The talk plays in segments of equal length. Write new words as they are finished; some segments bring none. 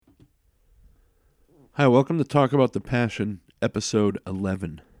Hi, welcome to Talk About the Passion, episode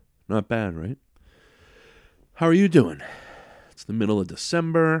 11. Not bad, right? How are you doing? It's the middle of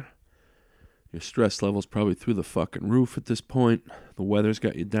December. Your stress level's probably through the fucking roof at this point. The weather's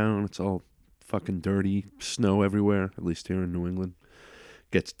got you down. It's all fucking dirty. Snow everywhere, at least here in New England.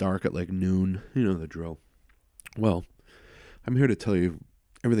 Gets dark at like noon. You know the drill. Well, I'm here to tell you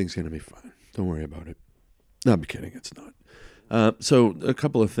everything's going to be fine. Don't worry about it. No, I'm kidding. It's not. So a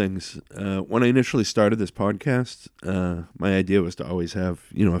couple of things. When I initially started this podcast, my idea was to always have,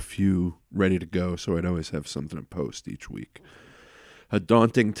 a few ready to go, so I'd always have something to post each week. A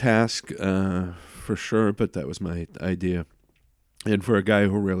daunting task, for sure, but that was my idea. And for a guy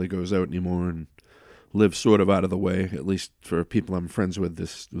who rarely goes out anymore and lives sort of out of the way, at least for people I'm friends with,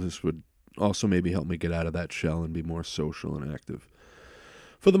 this would also maybe help me get out of that shell and be more social and active.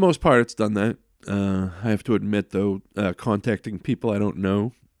 For the most part, it's done that. I have to admit, though, contacting people I don't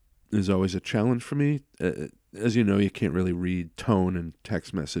know is always a challenge for me. As you know, you can't really read tone in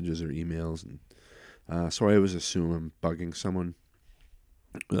text messages or emails, and so I always assume I'm bugging someone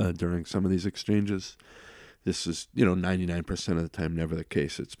during some of these exchanges. This is, 99% of the time never the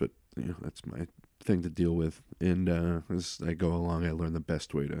case. But that's my thing to deal with. And as I go along, I learn the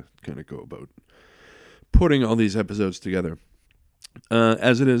best way to kind of go about putting all these episodes together.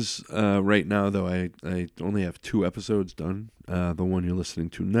 As it is right now, though, I only have 2 episodes done. The one you're listening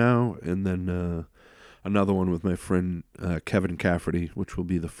to now, and then another one with my friend Kevin Cafferty, which will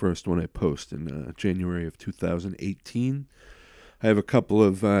be the first one I post in January of 2018. I have a couple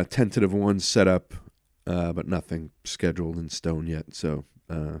of tentative ones set up, but nothing scheduled in stone yet. So,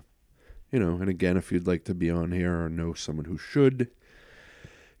 and again, if you'd like to be on here or know someone who should,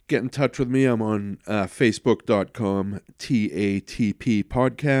 get in touch with me. I'm on Facebook.com, TATP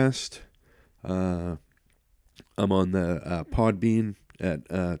Podcast. I'm on the Podbean at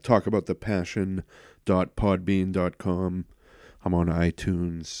talkaboutthepassion.podbean.com. I'm on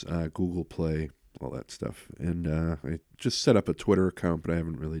iTunes, Google Play, all that stuff. And I just set up a Twitter account, but I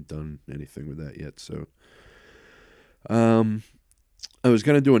haven't really done anything with that yet. So I was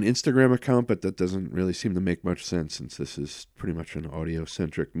going to do an Instagram account, but that doesn't really seem to make much sense since this is pretty much an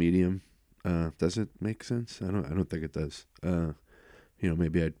audio-centric medium. Does it make sense? I don't think it does.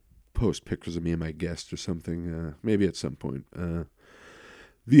 Maybe I'd post pictures of me and my guests or something. Maybe at some point.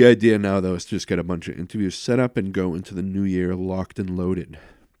 The idea now, though, is to just get a bunch of interviews set up and go into the new year locked and loaded.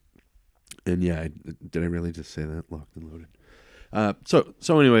 And yeah, did I really just say that? Locked and loaded. So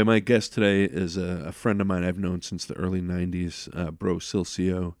anyway, my guest today is a friend of mine I've known since the early 90s, Bro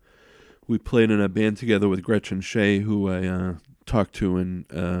Silcio. We played in a band together with Gretchen Shea, who I talked to in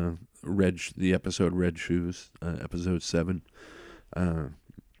the episode Red Shoes, episode 7.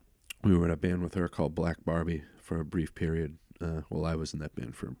 We were in a band with her called Black Barbie for a brief period. I was in that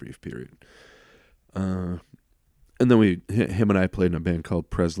band for a brief period. And then him and I played in a band called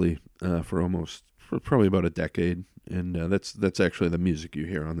Presley for probably about a decade. And that's actually the music you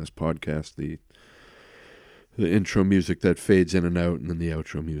hear on this podcast. The intro music that fades in and out, and then the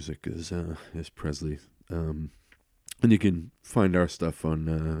outro music is Presley. And you can find our stuff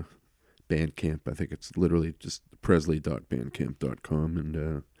on Bandcamp. I think it's literally just presley.bandcamp.com.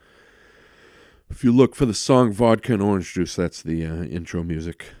 And if you look for the song Vodka and Orange Juice, that's the intro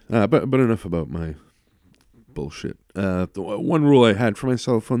music. But enough about my bullshit. The one rule I had for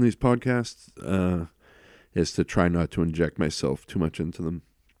myself on these podcasts is to try not to inject myself too much into them.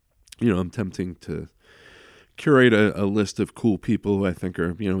 I'm attempting to curate a list of cool people who I think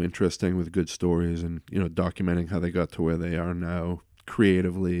are, interesting with good stories and, documenting how they got to where they are now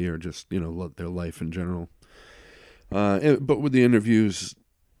creatively or just, their life in general. But with the interviews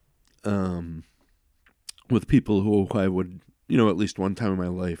with people who I would, at least one time in my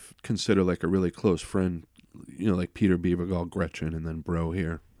life consider like a really close friend, like Peter Beavergall, Gretchen, and then Bro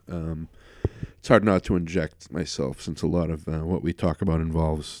here. It's hard not to inject myself since a lot of what we talk about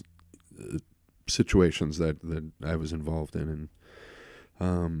involves situations that I was involved in.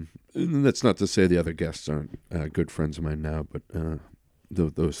 And that's not to say the other guests aren't good friends of mine now, but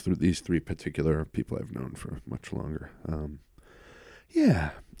these 3 particular people I've known for much longer.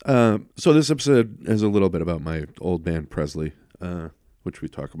 So this episode is a little bit about my old band Presley, which we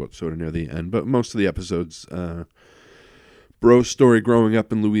talk about sort of near the end. But most of the episodes, Bro's story growing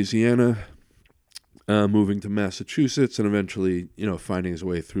up in Louisiana, moving to Massachusetts, and eventually, finding his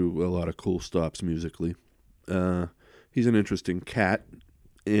way through a lot of cool stops musically. He's an interesting cat,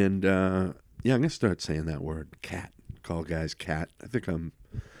 and I'm going to start saying that word, cat. Call guys cat. I think I'm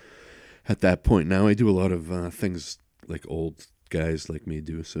at that point now. I do a lot of things like old guys like me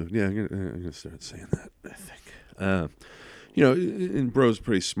do, so yeah, I'm gonna start saying that, I think. And Bro's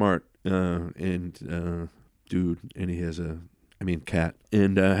pretty smart, and dude, and he has cat,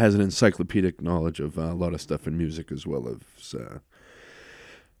 and has an encyclopedic knowledge of a lot of stuff in music as well as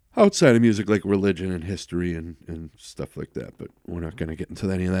outside of music, like religion and history and stuff like that. But we're not going to get into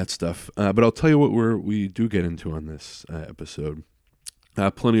any of that stuff. But I'll tell you what we do get into on this episode.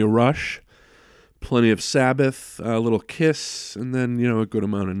 Plenty of Rush, plenty of Sabbath, a little Kiss, and then a good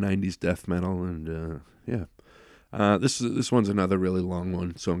amount of 90s death metal, and this one's another really long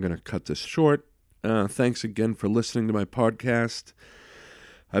one, so I'm going to cut this short. Thanks again for listening to my podcast.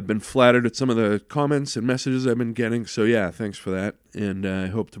 I've been flattered at some of the comments and messages I've been getting, so yeah, thanks for that. And I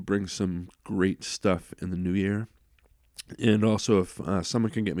hope to bring some great stuff in the new year. And also, if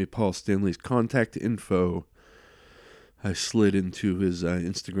someone can get me Paul Stanley's contact info, I slid into his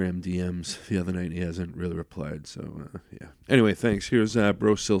Instagram DMs the other night, and he hasn't really replied, so yeah. Anyway, thanks. Here's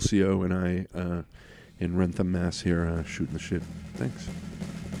Bro Silcio and I in Rentham, Mass. here shooting the shit. Thanks.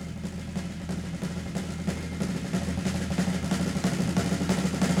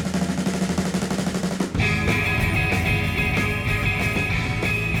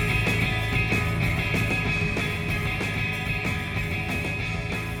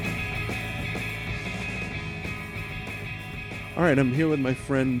 All right, I'm here with my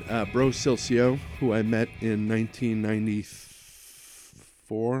friend Bro Silcio, who I met in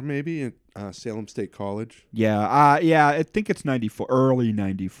 1994, maybe, at Salem State College. Yeah, I think it's 94, early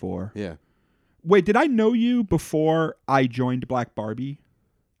 94. Yeah. Wait, did I know you before I joined Black Barbie?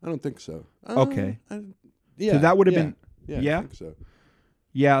 I don't think so. Okay. Yeah. So that would have been... Yeah, I think so.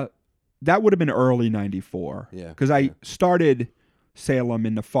 Yeah, that would have been early 94. Yeah. Because I started Salem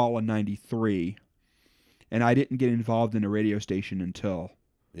in the fall of 93, and I didn't get involved in a radio station until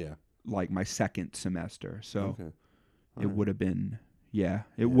like my second semester. So it would have been,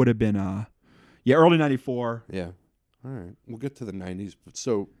 would have been, early 94. Yeah. All right. We'll get to the 90s.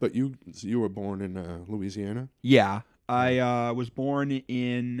 But you were born in Louisiana? Yeah. I was born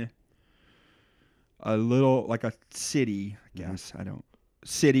in a little, like a city, I guess. A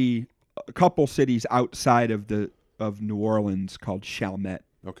couple cities outside of New Orleans called Chalmette,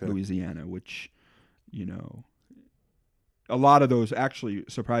 Louisiana, which... a lot of those, actually,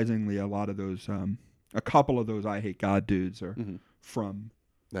 surprisingly, a couple of those I Hate God dudes are from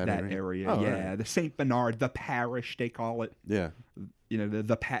that area. Oh, yeah, right. The St. Bernard, the parish, they call it. Yeah.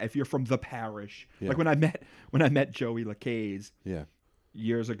 If you're from the parish. Yeah. Like when I met Joey Lacaze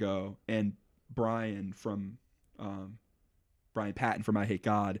years ago, and Brian Patton from I Hate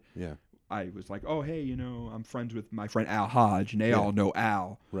God. Yeah. I was like, oh, hey, I'm friends with my friend Al Hodge, and they all know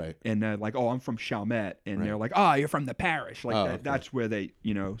Al. Right. And they're like, oh, I'm from Chalmette. And they're like, you're from the parish. Like that's where they,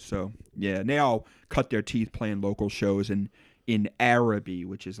 so, yeah. And they all cut their teeth playing local shows in Araby,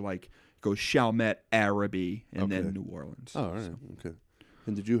 which is like, goes Chalmette, Araby, and then New Orleans. Oh, all right. So. Okay.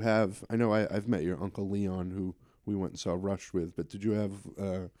 And did you have, I know I've met your Uncle Leon, who we went and saw Rush with, but did you have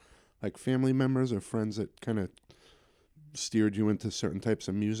like family members or friends that kind of steered you into certain types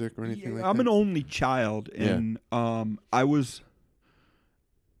of music or anything like that? I'm an only child, and I was...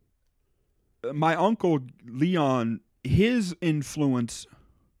 My Uncle Leon, his influence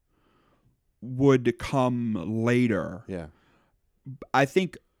would come later. Yeah. I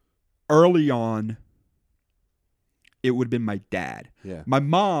think early on, it would have been my dad. Yeah. My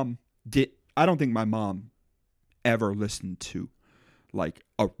mom I don't think my mom ever listened to, like,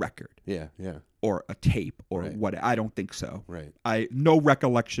 a record. Yeah, yeah. Or a tape or what. I don't think so. Right. No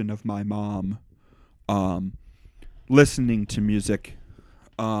recollection of my mom listening to music.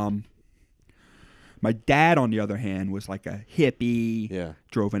 My dad, on the other hand, was like a hippie. Yeah.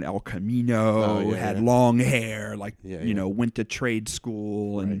 Drove an El Camino, had long hair, went to trade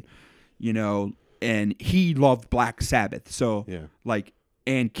school, and and he loved Black Sabbath. So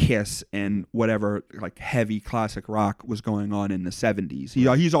and Kiss and whatever, like, heavy classic rock was going on in the 70s.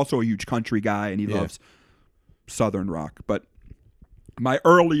 He's also a huge country guy, and he loves Southern rock. But my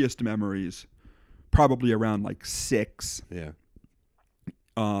earliest memories, probably around like 6. Yeah.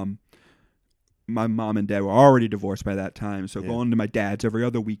 My mom and dad were already divorced by that time, so going to my dad's every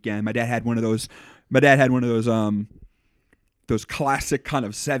other weekend. My dad had one of those those classic kind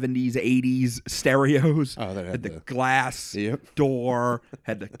of 70s, 80s stereos. Oh, that had the glass door,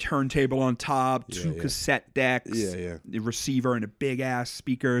 had the turntable on top, 2 cassette decks, the receiver, and a big-ass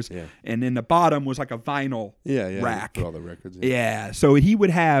speakers. Yeah. And then the bottom was like a vinyl rack. For all the records. Yeah. So he would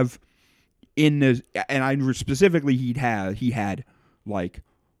have and I specifically he had like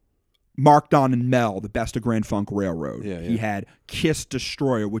Mark Don and Mel, the best of Grand Funk Railroad. Yeah, yeah. He had Kiss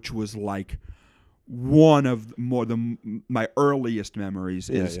Destroyer, which was like one of my earliest memories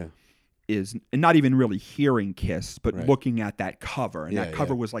is and not even really hearing Kiss, but looking at that cover. And that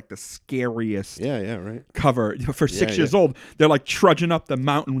cover was like the scariest cover for 6 years old. They're like trudging up the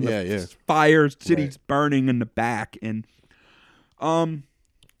mountain with the fires, cities burning in the back. And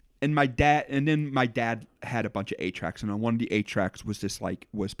my dad had a bunch of 8-tracks, and on one of the 8-tracks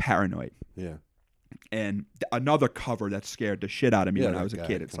was Paranoid. Yeah. And another cover that scared the shit out of me when I was a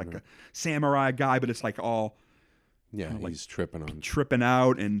kid. It's like a samurai guy, but it's like all he's tripping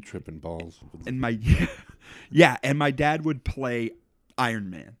out and tripping balls. And my dad would play Iron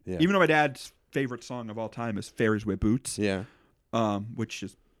Man. Yeah. Even though my dad's favorite song of all time is Fairies Wear Boots. Yeah. Which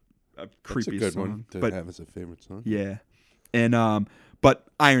is a creepy That's a good song. one to have as a favorite song. Yeah. And but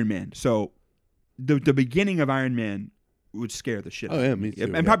Iron Man. So the beginning of Iron Man would scare the shit out of me. Me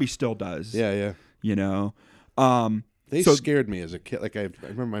too. And probably still does. Yeah, yeah. You know. They scared me as a kid. Like I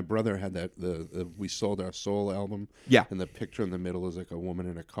remember my brother had that the We Sold Our Soul album. Yeah. And the picture in the middle is like a woman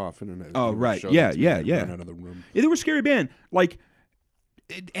in a coffin. And right. Yeah. Run out of the room. Yeah, they were a scary band. Like,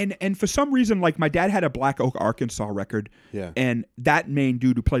 and for some reason, like my dad had a Black Oak, Arkansas record. Yeah. And that main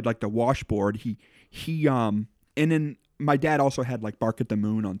dude who played like the washboard, he and then my dad also had like Bark at the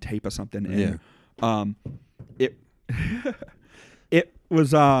Moon on tape or something. And it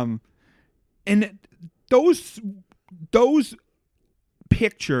was and those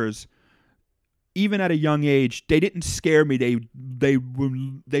pictures, even at a young age, they didn't scare me. They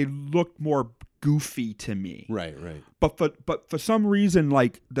looked more goofy to me. Right. But for some reason,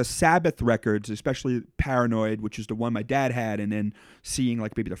 like the Sabbath records, especially Paranoid, which is the one my dad had, and then seeing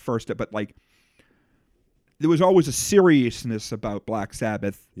like maybe the first, but like there was always a seriousness about Black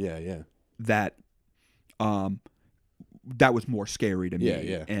Sabbath. Yeah. That was more scary to me.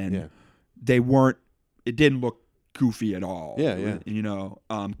 Yeah. And they weren't. It didn't look goofy at all. Yeah. You know,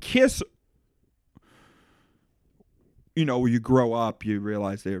 Kiss, you know, when you grow up, you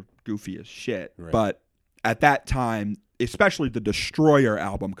realize they're goofy as shit. Right. But at that time, especially the Destroyer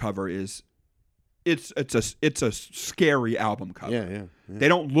album cover it's a scary album cover. Yeah. They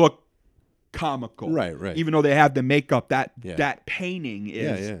don't look comical. Right. Even though they have the makeup, that painting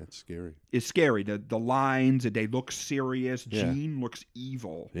is it's scary. It's scary. The lines, they look serious. Gene looks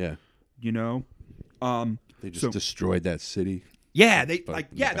evil. Yeah. You know? They just destroyed that city. Yeah, that's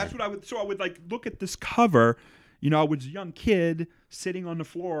what I would. So I would like look at this cover. You know, I was a young kid sitting on the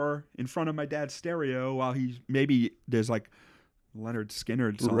floor in front of my dad's stereo while there's like Leonard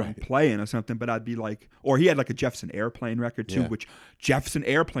Skinner song playing or something. But I'd be like, or he had like a Jefferson Airplane record too, which Jefferson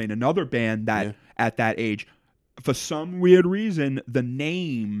Airplane, another band that at that age, for some weird reason, the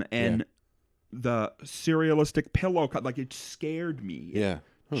name and the serialistic pillow cut, like it scared me. Yeah.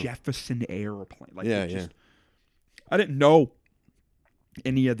 Jefferson Airplane. Like I didn't know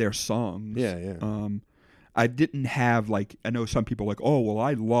any of their songs. Yeah. I didn't have like, I know some people like, oh, well,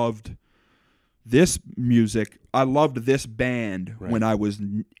 I loved this music. I loved this band when I was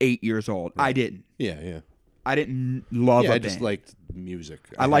 8 years old. Right. I didn't. Yeah. I didn't love a band. I just liked music.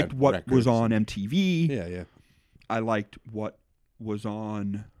 I liked what was on MTV. Yeah. I liked what was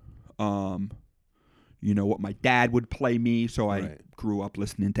on, you know, what my dad would play me. So I grew up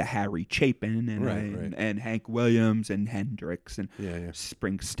listening to Harry Chapin and Hank Williams and Hendrix and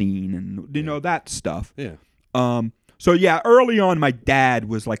Springsteen and you know that stuff. Yeah. So early on my dad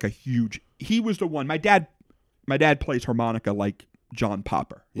was like he was the one. My dad plays harmonica like John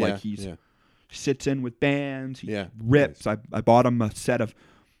Popper. Yeah, like he's sits in with bands. He rips. Nice. I bought him a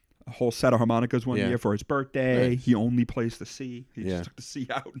whole set of harmonicas one year for his birthday. Nice. He only plays the C. He just took the C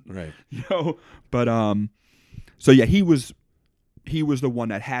out. Right. You know, but so he was the one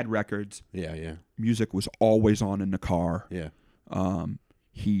that had records. Yeah. Music was always on in the car. Yeah.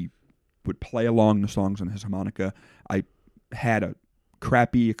 He would play along the songs on his harmonica. I had a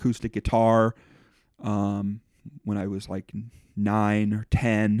crappy acoustic guitar when I was like 9 or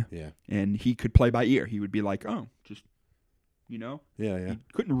 10. Yeah. And he could play by ear. He would be like, oh, just, you know? Yeah. He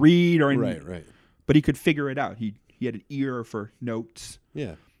couldn't read or anything. Right. But he could figure it out. He had an ear for notes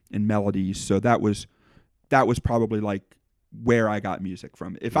and melodies. So that was probably like where I got music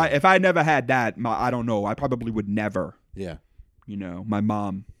from. If I never had that, I don't know. I probably would never. Yeah. You know, my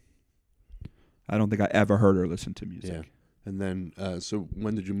mom, I don't think I ever heard her listen to music. Yeah. And then, so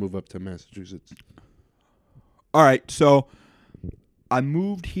when did you move up to Massachusetts? All right. So I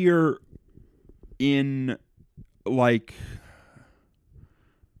moved here in like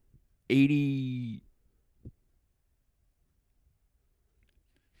 88.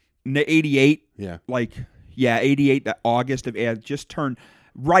 Yeah. 88, that August of, I just turned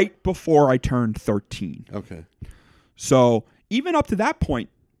right before I turned 13. Okay. So even up to that point,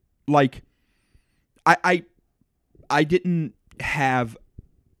 like I didn't have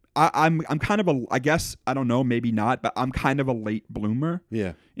I'm kind of I guess, I don't know, maybe not, but I'm kind of a late bloomer.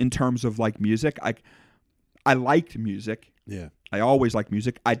 Yeah. In terms of like music. I liked music. Yeah. I always liked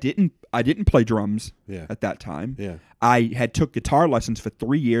music. I didn't play drums at that time. Yeah. I had took guitar lessons for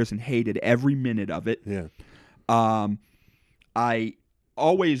 3 years and hated every minute of it. Yeah. I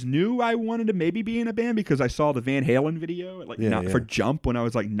always knew I wanted to maybe be in a band because I saw the Van Halen video for Jump when I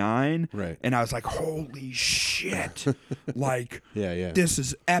was like 9. Right. And I was like, holy shit. Like, yeah. This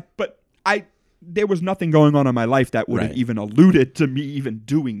is but there was nothing going on in my life that would have even alluded to me even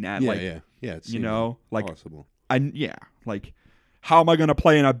doing that. Yeah. It you know, like possible. Like, how am I going to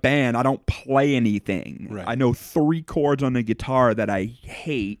play in a band? I don't play anything. Right. I know 3 chords on the guitar that I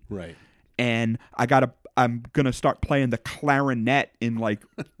hate. Right. And I'm going to start playing the clarinet in like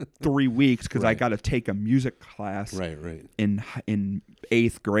 3 weeks because I got to take a music class. Right. In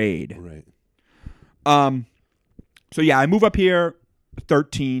 8th grade. Right. So I move up here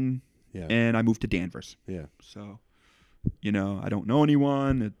 13 and I moved to Danvers. Yeah. So, I don't know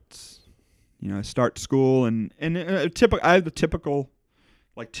anyone. It's, I start school and I have the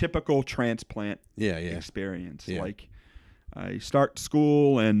typical transplant experience. Yeah. Like, I start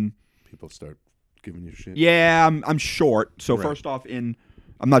school and people start giving you shit. Yeah, I'm short. So first off, I'm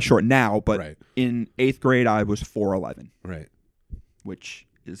not short now, but in 8th grade I was 4'11". Right. Which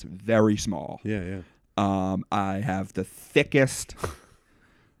is very small. Yeah. I have the thickest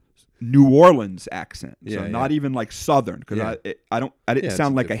New Orleans accent, so not even like Southern, because I didn't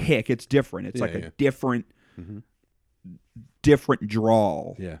sound like a hick. It's different. It's like a different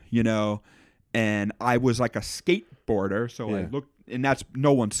drawl. Yeah. And I was like a skateboarder, so I looked, and that's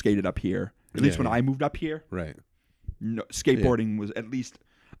no one skated up here. At least when I moved up here, right? No, skateboarding was, at least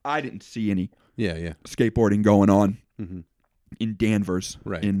I didn't see any. Yeah. Skateboarding going on in Danvers,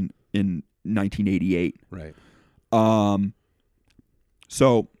 right? In 1988, right?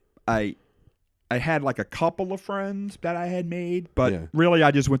 So I had like a couple of friends that I had made, but really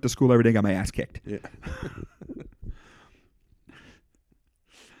I just went to school every day and got my ass kicked. Yeah.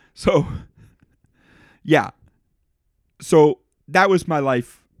 So that was my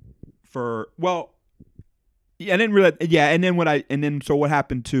life for, and then so what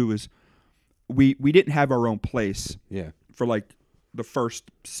happened too is we didn't have our own place. Yeah. For like the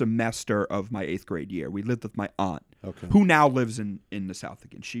first semester of my 8th grade year. We lived with my aunt, who now lives in the South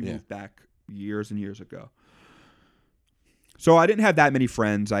again. She moved back years and years ago. So I didn't have that many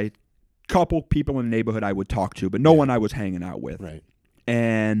friends. I had a couple people in the neighborhood I would talk to, but no one I was hanging out with. Right.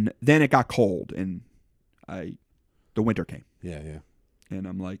 And then it got cold and the winter came. Yeah. And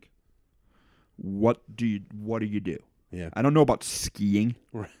I'm like, what do you do? Yeah. I don't know about skiing.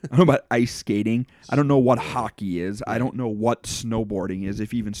 Right. I don't know about ice skating. I don't know what hockey is. I don't know what snowboarding is,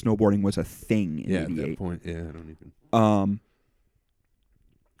 if even snowboarding was a thing in 88. At that point, I don't even.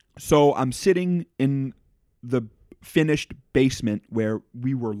 So I'm sitting in the finished basement where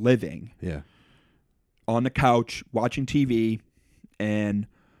we were living. Yeah. On the couch, watching TV, and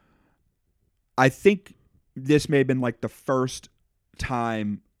I think this may have been like the first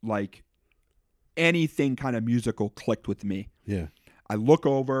time like anything kind of musical clicked with me. Yeah. I look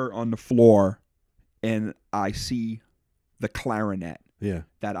over on the floor and I see the clarinet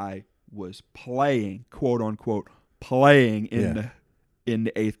that I was playing, quote unquote, in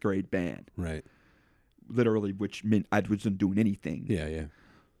the 8th grade band. Right. Literally, which meant I wasn't doing anything. Yeah.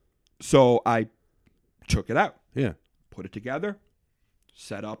 So I took it out. Yeah. Put it together,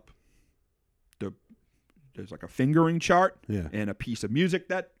 set up there's like a fingering chart and a piece of music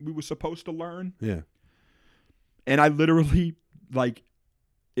that we were supposed to learn. Yeah. And I literally, like,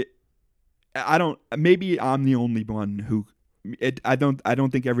 maybe I'm the only one who, I don't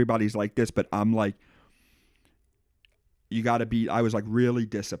think everybody's like this, but I'm like, I was like really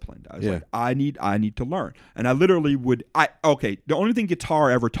disciplined. I was like, I need to learn. And I literally the only thing guitar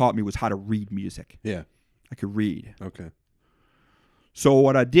ever taught me was how to read music. Yeah. I could read. Okay. So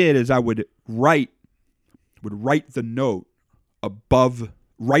what I did is I would write the note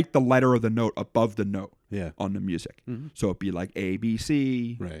write the letter of the note above the note on the music. Mm-hmm. So it'd be like A, B,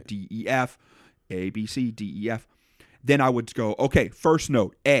 C, D, E, F, A, B, C, D, E, F. Then I would go, okay, first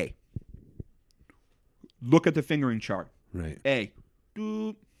note, A. Look at the fingering chart. Right. A.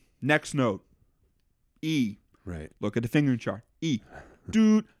 Doop. Next note, E. Right. Look at the fingering chart. E.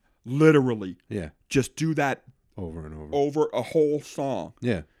 Dude. Literally. Yeah. Just do that over and over. Over a whole song.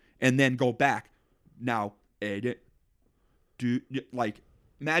 Yeah. And then go back. Now, like,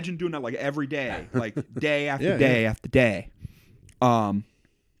 imagine doing that like every day, like day after day after day. I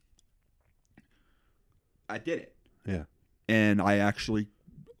did it. Yeah. And I actually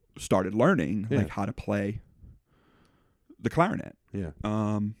started learning like how to play the clarinet. Yeah.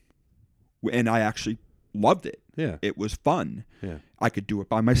 and I actually loved it. Yeah. It was fun. Yeah. I could do it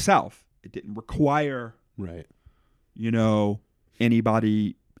by myself. It didn't require, right,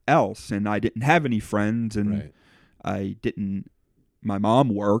 anybody else, and I didn't have any friends, and I didn't. My mom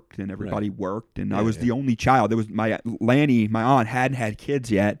worked, and everybody worked, and I was the only child. There was Lanny, my aunt, hadn't had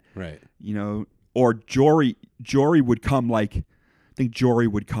kids yet. Right. Or Jory would come like, I think Jory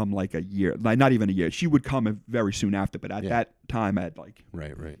would come like a year, like not even a year. She would come very soon after, but at that time I had like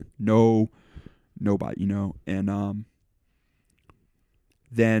nobody, and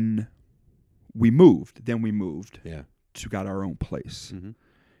then we moved. To got our own place,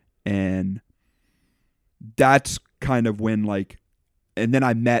 and that's kind of when like, and then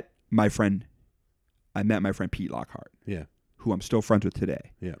I met my friend Pete Lockhart, who I'm still friends with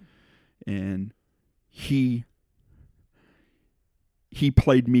today, and he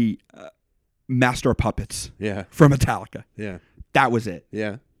played me Master of Puppets, from Metallica, that was it,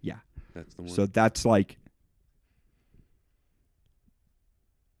 that's the one. So that's like,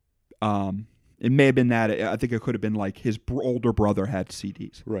 it may have been that. I think it could have been like his older brother had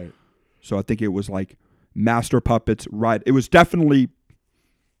CDs. Right. So I think it was like Master Puppets. Right. It was definitely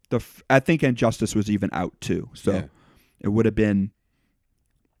I think Injustice was even out too. So it would have been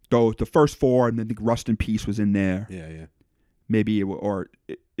the first four, and I think Rust in Peace was in there. Yeah. Maybe it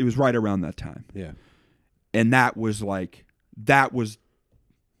was right around that time. Yeah. And that was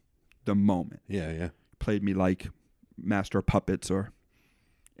the moment. Yeah. Played me like Master of Puppets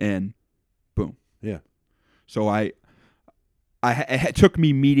and boom. Yeah. So it took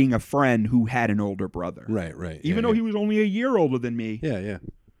me meeting a friend who had an older brother. Right. Even though he was only a year older than me. Yeah.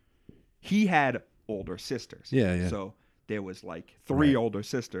 He had older sisters. Yeah. So there was like 3 older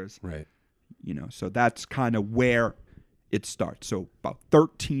sisters. Right. So that's kind of where it starts. So about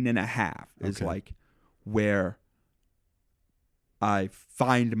 13 and a half is like where I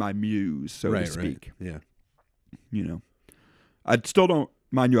find my muse, so to speak. Right. Yeah. I still don't,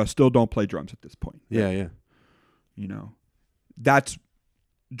 mind you, I still don't play drums at this point. Yeah. That's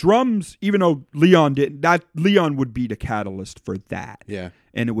drums, even though Leon would be the catalyst for that. Yeah.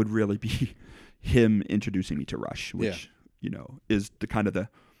 And it would really be him introducing me to Rush, which, is the kind of the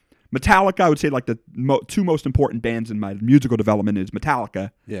Metallica. I would say like the 2 most important bands in my musical development is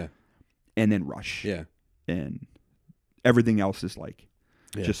Metallica. Yeah. And then Rush. Yeah. And everything else is like,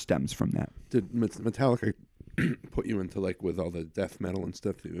 just stems from that. Did Metallica put you into like with all the death metal and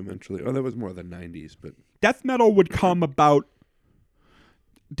stuff that you eventually, that was more the 90s, but death metal would come about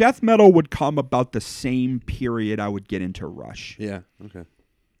the same period I would get into Rush. Yeah. Okay.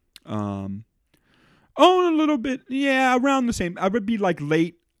 A little bit. Yeah, around the same. I would be like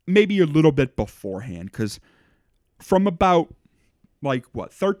late, maybe a little bit beforehand, because from about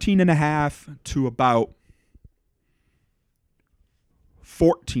 13 and a half to about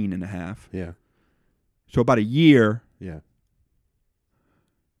 14 and a half. Yeah. So about a year. Yeah.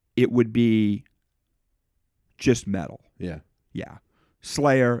 It would be just metal. Yeah. Yeah.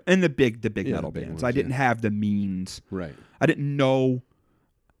 Slayer and the big metal big bands. ones, I didn't have the means. Right. I didn't know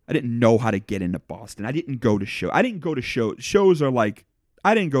how to get into Boston. I didn't go to shows. I didn't go to shows. Shows are like,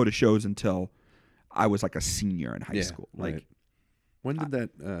 I didn't go to shows until I was like a senior in high school. Like, right. When did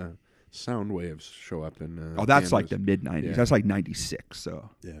that Soundwaves show up in? That's like the mid 90s. Yeah. That's like 96. So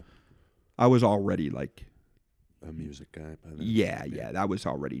I was already like a music guy by then. Yeah. That was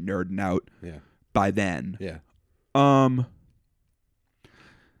already nerding out. Yeah. By then. Yeah.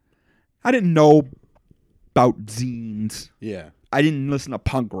 I didn't know about zines. Yeah. I didn't listen to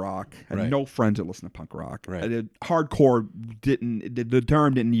punk rock. I had no friends that listened to punk rock. Right. Hardcore the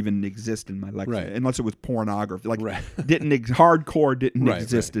term didn't even exist in my lexicon, unless it was pornography. Like hardcore didn't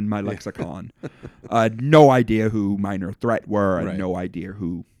exist in my lexicon. I had no idea who Minor Threat were. I had no idea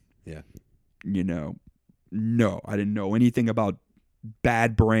who. Yeah. No, I didn't know anything about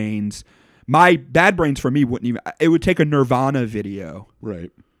Bad Brains. My Bad Brains for me wouldn't even. It would take a Nirvana video.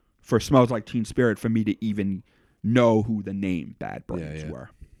 Right. For Smells Like Teen Spirit for me to even know who the name Bad Brains were.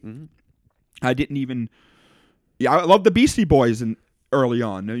 Mm-hmm. I didn't even. Yeah, I loved the Beastie Boys early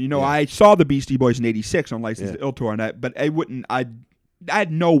on. I saw the Beastie Boys in '86 on License to Ill Tour, but I wouldn't. I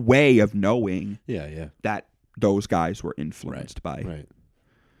had no way of knowing. That those guys were influenced by. Right.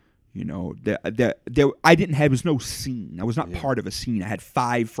 I didn't have. There was no scene. I was not part of a scene. I had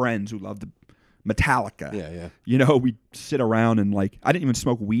 5 friends who loved Metallica. Yeah. We'd sit around and I didn't even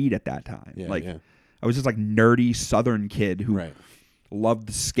smoke weed at that time. I was just like nerdy Southern kid who loved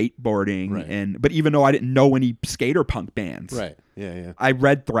skateboarding but even though I didn't know any skater punk bands. Right. Yeah. I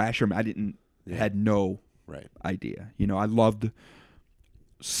read Thrasher. I had no idea. I loved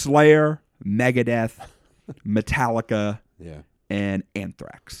Slayer, Megadeth, Metallica. Yeah. and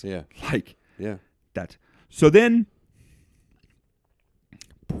Anthrax. Yeah. Like, yeah. That. So then,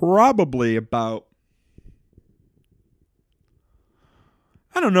 probably about,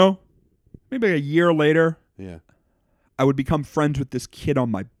 I don't know, maybe a year later, yeah, I would become friends with this kid on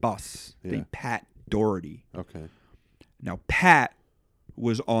my bus yeah. named Pat Doherty. Okay. Now, Pat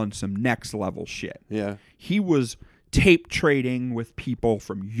was on some next level shit. Yeah. He was tape trading with people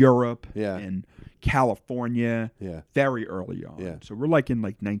from Europe yeah. and California yeah. very early on. Yeah. So we're like in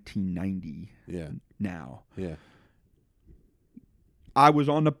like 1990 yeah. now. Yeah. I was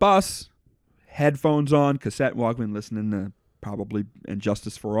on the bus, headphones on, cassette Walkman, listening to probably And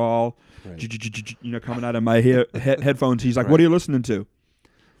Justice for All, right. you know, coming out of my headphones. He's like, right. "What are you listening to?"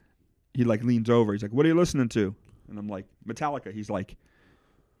 He like leans over. He's like, "What are you listening to?" And I'm like, "Metallica." He's like,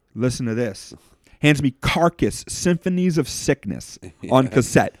 "Listen to this." Hands me Carcass, Symphonies of Sickness on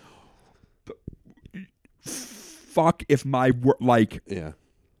cassette. Fuck if my like, yeah,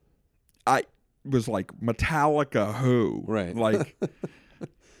 I was like, Metallica who? Right. Like,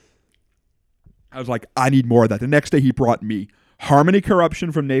 I was like, I need more of that. The next day he brought me Harmony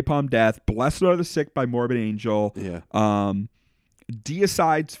Corruption from Napalm Death, Blessed Are the Sick by Morbid Angel, yeah,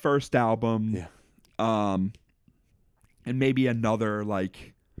 Deicide's first album, yeah, and maybe another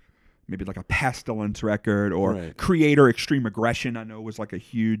maybe like a Pestilence record or right. Creator Extreme Aggression. I know was like a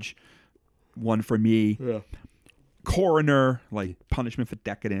huge one for me. Yeah. Coroner, like Punishment for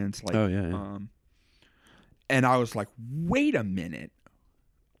Decadence, like, oh yeah. And I was like, wait a minute,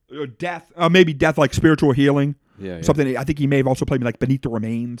 Death, maybe Death, like Spiritual Healing, something. I think he may have also played me like Beneath the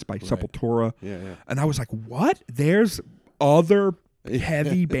Remains by Sepultura, yeah. And I was like, what? There's other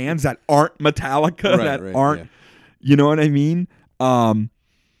heavy bands that aren't Metallica, aren't, you know what I mean? And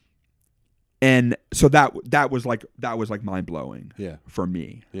so that was like mind blowing, for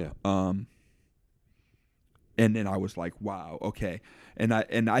me, And then I was like, wow, okay. And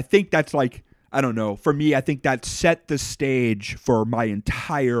I think that's like, I don't know. For me, I think that set the stage for my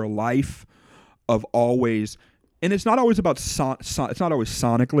entire life of always, and it's not always about it's not always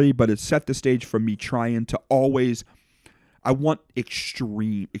sonically, but it set the stage for me trying to always, I want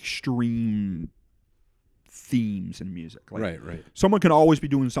extreme themes in music. Like, right. Someone can always be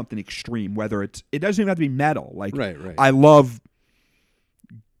doing something extreme, whether it doesn't even have to be metal. Like, right. I love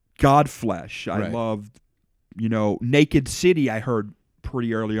Godflesh. I loved, Naked City. I heard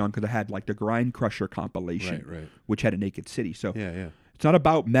pretty early on because I had like the Grind Crusher compilation, which had a Naked City. So it's not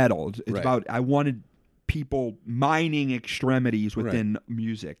about metal. It's about, I wanted people mining extremities within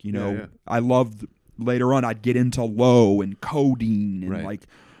music. I loved, later on I'd get into Low and Codeine and like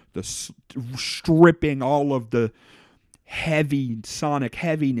the stripping all of the heavy sonic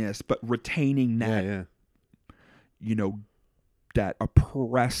heaviness, but retaining that, that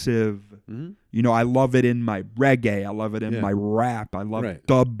oppressive, I love it in my reggae. I love it in my rap. I love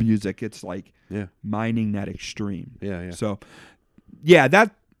dub music. It's like mining that extreme. So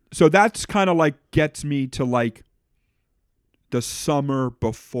that's kind of like gets me to like the summer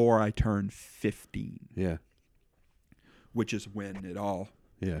before I turned 15. Yeah. Which is when it all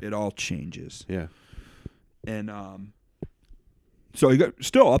changes. Yeah. And so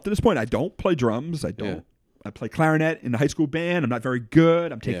still up to this point, I don't play drums. I play clarinet in the high school band. I'm not very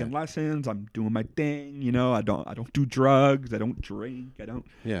good. I'm taking lessons. I'm doing my thing. I don't do drugs. I don't drink. I don't.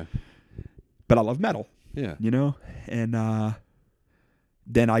 Yeah. But I love metal. Yeah. And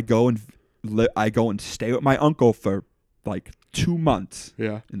then I go and stay with my uncle for like 2 months.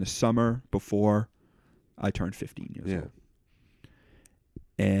 Yeah. In the summer before I turned 15 years old.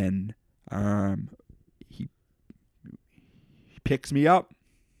 And he picks me up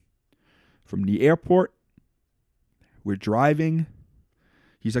from the airport. We're driving.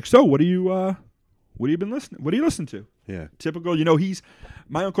 He's like, "So, what do you been listening? What do you listen to?" Yeah. Typical,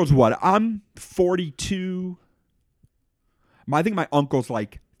 my uncle's what? I'm 42. I think my uncle's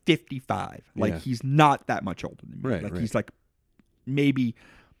like 55. Like he's not that much older than me. Right. He's like maybe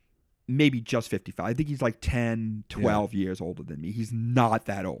just 55. I think he's like 10, 12 years older than me. He's not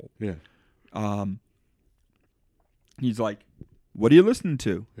that old. Yeah. He's like, "What are you listening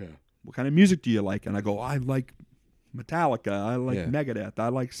to? Yeah. What kind of music do you like?" And I go, "I like Metallica. I like Megadeth. I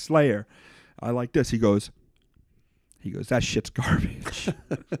like Slayer. I like this." He goes, "That shit's garbage."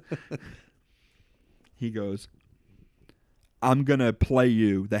 He goes, "I'm going to play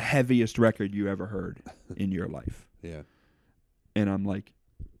you the heaviest record you ever heard in your life." Yeah. And I'm like,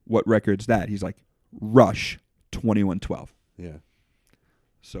 "What record's that?" He's like, "Rush 2112. Yeah.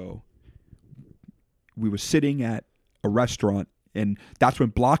 So we were sitting at a restaurant, and that's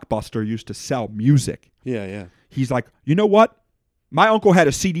when Blockbuster used to sell music. Yeah. He's like, "You know what? My uncle had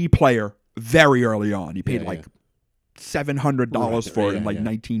a CD player very early on. He paid $700 for it in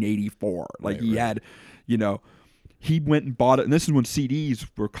 1984. He had, he went and bought it, and this is when CDs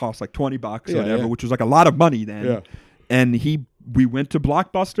were cost like $20 or whatever, which was like a lot of money then. Yeah. And we went to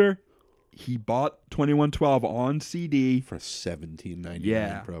Blockbuster. He bought 2112 on CD for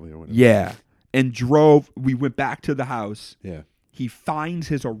 $17.99 probably or whatever. Yeah, and we went back to the house. Yeah. He finds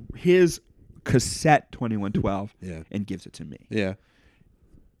his cassette 2112 and gives it to me. Yeah.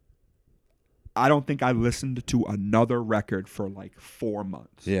 I don't think I listened to another record for like 4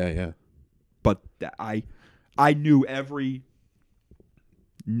 months. Yeah. But I knew every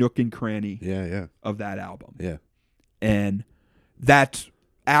nook and cranny of that album. Yeah. And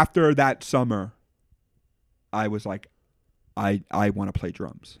after that summer, I was like, I want to play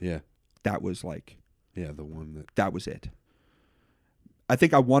drums. Yeah. That was like... Yeah, the one that was it. I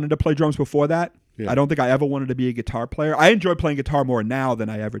think I wanted to play drums before that. Yeah. I don't think I ever wanted to be a guitar player. I enjoy playing guitar more now than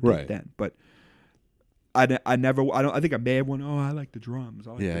I ever did then. But I think I may have went, I like the drums.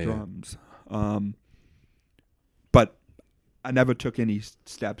 I like the drums. But I never took any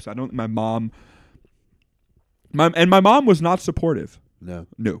steps. My mom was not supportive. No,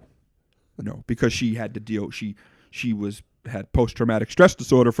 because she had to deal. She had post-traumatic stress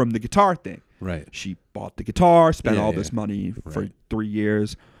disorder from the guitar thing. Right. She bought the guitar, spent all this money for 3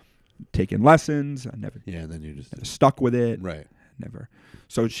 years, taking lessons. I never. Yeah, and then you just stuck with it. Right. Never.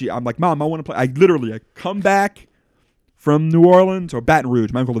 So I'm like, Mom, I want to play. I come back from New Orleans or Baton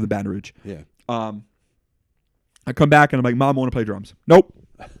Rouge. My uncle lived in Baton Rouge. Yeah. I come back and I'm like, Mom, I want to play drums. Nope.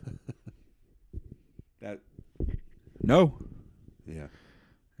 No. Yeah.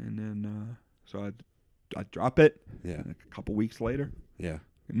 And then so I drop it. Yeah. And a couple weeks later. Yeah.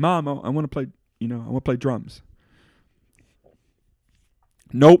 Mom, I want to play. I want to play drums.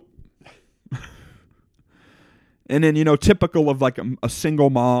 Nope. And then typical of like a single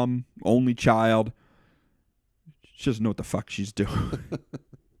mom, only child. She doesn't know what the fuck she's doing.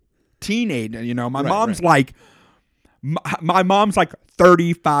 Teenager, my mom's like. My mom's like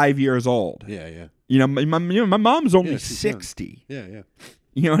 35 years old. Yeah. My mom's only 60. Young. Yeah.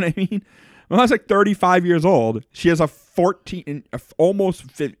 You know what I mean? When I was like 35 years old, she has a 14, almost,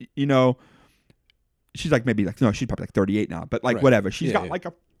 she's like maybe like, no, she's probably like 38 now, but like whatever. She's got like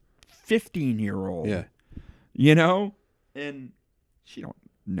a 15-year-old. Yeah. And she don't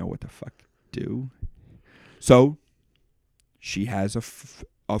know what the fuck to do. So she has a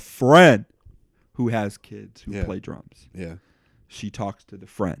friend who has kids who play drums. Yeah. She talks to the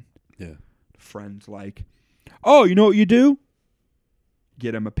friend. Yeah. The friend's like, oh, you know what you do?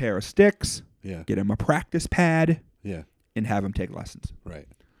 Get him a pair of sticks. Yeah. Get him a practice pad. Yeah. And have him take lessons. Right.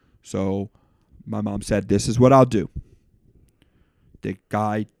 So my mom said, this is what I'll do. The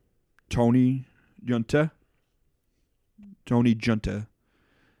guy, Tony Junta,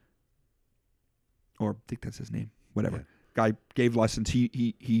 or I think that's his name, whatever. Yeah. Guy gave lessons.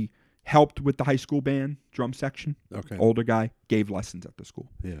 He helped with the high school band drum section. Okay. Older guy, gave lessons at the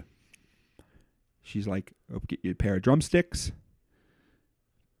school. Yeah. She's like, I'll get you a pair of drumsticks,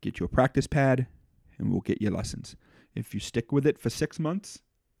 get you a practice pad, and we'll get you lessons. If you stick with it for 6 months,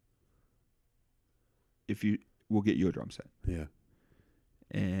 we'll get you a drum set. Yeah.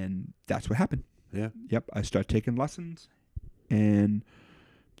 And that's what happened. Yeah. Yep. I started taking lessons, and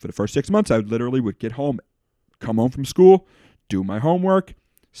for the first 6 months, I would get home, come home from school, do my homework,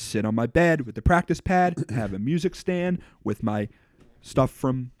 sit on my bed with the practice pad, have a music stand with my stuff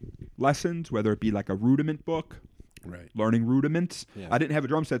from lessons, whether it be like a rudiment book, learning rudiments. Yeah. I didn't have a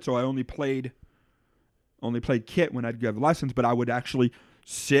drum set, so I only played kit when I'd give lessons, but I would actually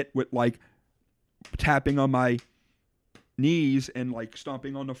sit with like tapping on my knees and like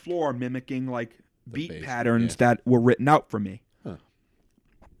stomping on the floor, mimicking like beat patterns that were written out for me. Huh.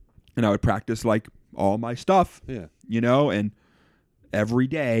 And I would practice like all my stuff, and every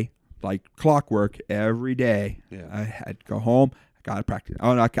day, like clockwork, every day, I'd go home. I got to practice.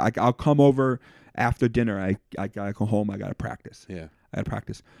 I'll come over after dinner. I got to go home. I got to practice. Yeah. I got to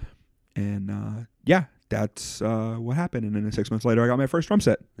practice. And, that's what happened. And then 6 months later, I got my first drum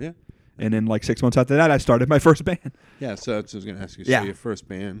set. Yeah. And then like 6 months after that, I started my first band. Yeah, so I was going to ask you, so your first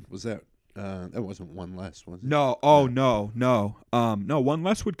band, was that wasn't One Less, was it? No, no. No, One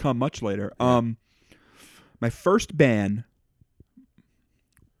Less would come much later. Yeah. My first band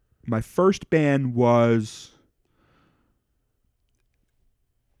was,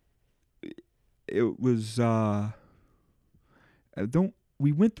 it was,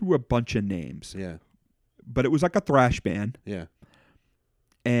 we went through a bunch of names. Yeah. But it was like a thrash band. Yeah.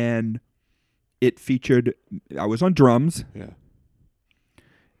 And it featured, I was on drums. Yeah.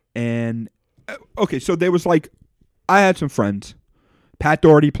 And, okay, so there was like, I had some friends. Pat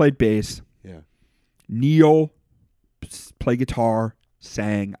Doherty played bass. Yeah. Neil play guitar,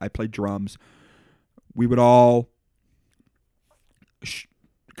 sang. I played drums. We would all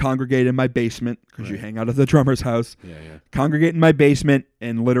congregate in my basement because you hang out at the drummer's house. Congregate in my basement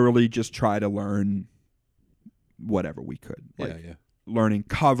and literally just try to learn whatever we could. Learning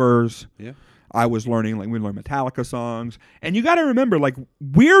covers. I was learning, we learned Metallica songs. And you got to remember,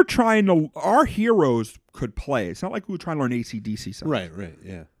 our heroes could play. It's not like we were trying to learn AC/DC songs. Right,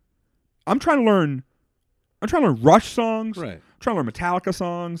 yeah. I'm trying to learn Rush songs. Right. I'm trying to learn Metallica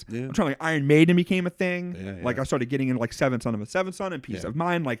songs. Yeah. I'm trying to learn Iron Maiden became a thing. Yeah. I started getting into Seventh Son of a Seventh Son and Peace of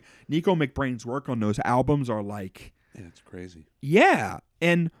Mind. Nico McBrain's work on those albums are Yeah, it's crazy. Yeah.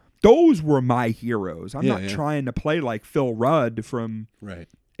 And those were my heroes. I'm not trying to play like Phil Rudd from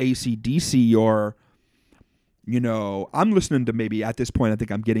AC/DC or, I'm listening to maybe at this point, I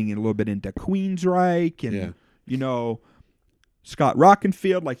think I'm getting a little bit into Queensryche and, Scott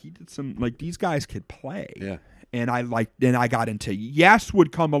Rockenfield. He did some, these guys could play. Yeah. And I got into Yes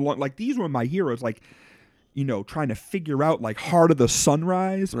would come along. These were my heroes. Trying to figure out Heart of the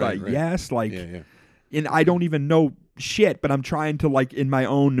Sunrise by Yes. And I don't even know shit, but I'm trying to in my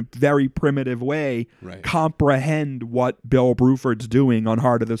own very primitive way comprehend what Bill Bruford's doing on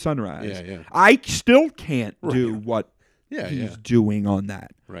Heart of the Sunrise. Yeah. I still can't do what he's doing on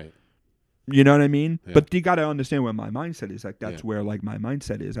that. Right. You know what I mean? Yeah. But you got to understand where my mindset is. That's where my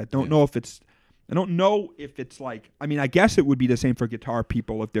mindset is. I don't know if it's I guess it would be the same for guitar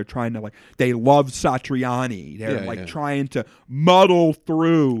people if they're trying to they love Satriani. They're trying to muddle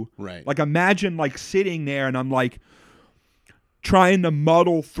through. Right. Imagine sitting there and I'm trying to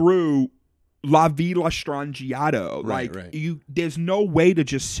muddle through La Villa Strangiato. There's no way to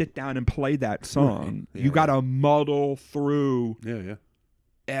just sit down and play that song. Right. You got to muddle through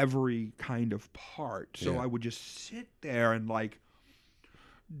every kind of part. So I would just sit there and and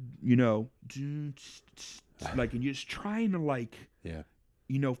you're just trying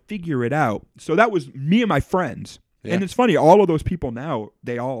to figure it out. So that was me and my friends. Yeah. And it's funny, all of those people now,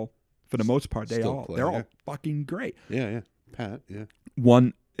 they all, for the most part, they're all fucking great. Yeah. Pat, yeah.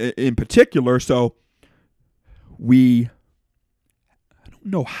 One in particular, so I don't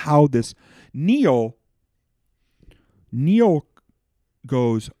know how this, Neil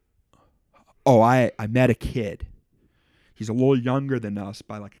goes, I met a kid. He's a little younger than us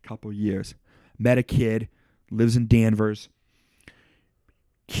by a couple of years. Met a kid, lives in Danvers.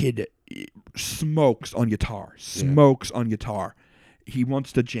 Kid smokes on guitar. He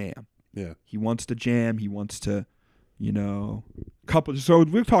wants to jam. Yeah. He wants to, couple. So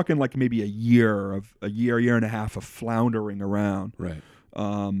we're talking maybe a year and a half of floundering around. Right.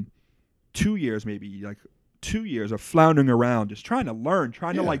 2 years maybe, 2 years of floundering around, just trying to learn,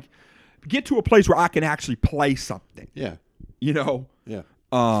 to get to a place where I can actually play something. Yeah. Yeah.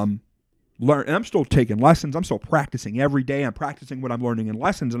 Learn, and I'm still taking lessons. I'm still practicing every day. I'm practicing what I'm learning in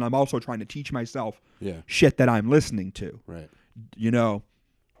lessons, and I'm also trying to teach myself shit that I'm listening to. Right.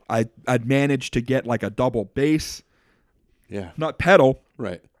 I'd managed to get a double bass. Yeah. Not pedal.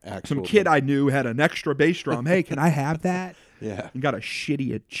 Right. Some kid I knew had an extra bass drum. Hey, can I have that? Yeah. And got a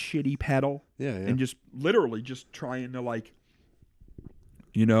shitty pedal. Yeah. And just literally just trying to learning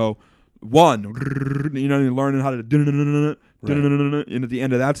how to and at the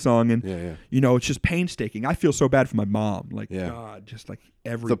end of that song, and it's just painstaking. I feel so bad for my mom. God, just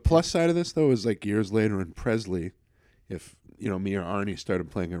every. The plus side of this though is years later in Presley, if me or Arnie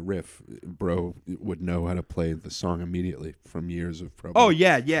started playing a riff, bro would know how to play the song immediately from years of probably. Oh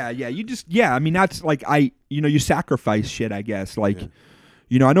yeah. You just I mean that's you sacrifice shit, I guess. I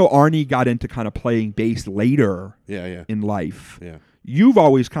know Arnie got into kind of playing bass later. In life. Yeah. You've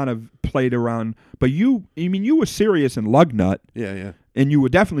always kind of played around, but you were serious in Lugnut. Yeah. And you were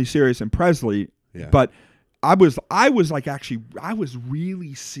definitely serious in Presley. Yeah. But I was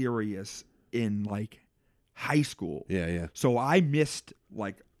really serious in high school. Yeah. So I missed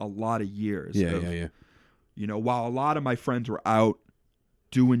a lot of years. Yeah. While a lot of my friends were out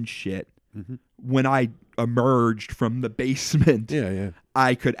doing shit, when I emerged from the basement,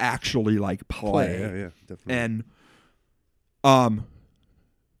 I could actually play. Yeah, definitely. And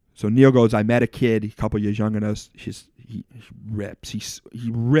so Neil goes, I met a kid a couple years younger than us. He rips. He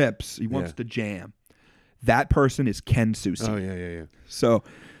rips. He wants to jam. That person is Ken Susi. Oh yeah. So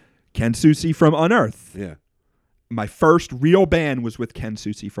Ken Susi from Unearth. Yeah. My first real band was with Ken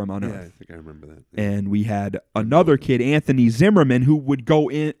Susi from Unearth. Yeah, I think I remember that. Yeah. And we had another kid, Anthony Zimmerman, who would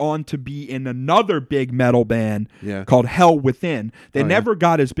go on to be in another big metal band called Hell Within. They never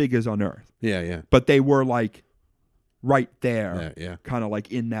got as big as Unearth. Yeah. But they were right there, yeah. kind of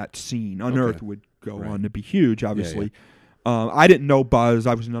in that scene. Unearth would go on to be huge, obviously. I didn't know Buzz.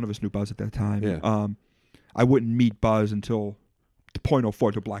 None of us knew Buzz at that time. Yeah. I wouldn't meet Buzz until the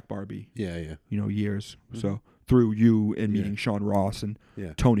 .04 to Black Barbie. Yeah, yeah. You know, years. So through you and meeting Sean Ross and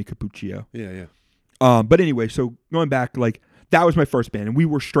Tony Capuccio. Yeah, yeah. But anyway, so going back, like, that was my first band, and we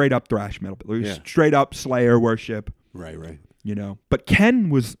were straight up thrash metal. We were straight up Slayer worship. Right. You know, but Ken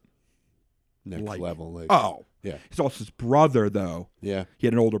was next level. Like, yeah. He's also his brother, though. Yeah. He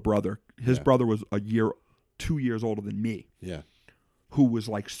had an older brother. His brother was 2 years older than me. Yeah. Who was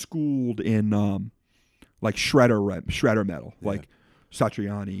like schooled in like shredder metal, like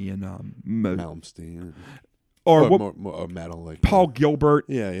Satriani and Malmsteen, or more metal, like Paul Gilbert.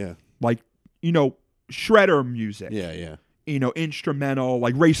 Yeah. Like, you know, shredder music. Yeah. You know, instrumental,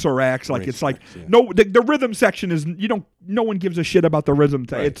 like Racer X. Like, it's like no, the rhythm section is no one gives a shit about the rhythm.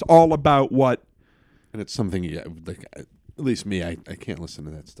 It's all about what. And it's something like at least me, I can't listen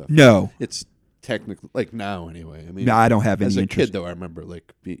to that stuff. No, it's technically like now anyway. I mean, no, I don't have any as a interest. kid though. I remember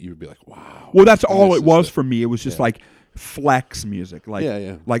like you would be like, wow. Well, that's all it was for me. It was just like flex music, like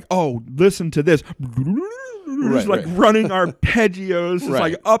like listen to this. Like running arpeggios,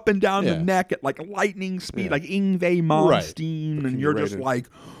 like up and down the neck at like lightning speed, like Yngwie Malmsteen, and you're just like,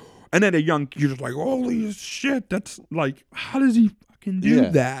 and then you're just like, holy shit, that's like, how does he fucking do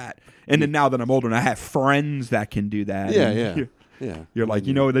that? And then now that I'm older and I have friends that can do that, you're like,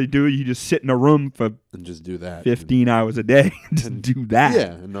 you know what they do? You just sit in a room for and just do that 15 hours a day, just do that,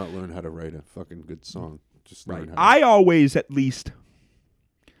 and not learn how to write a fucking good song. Just learn how to I always, at least.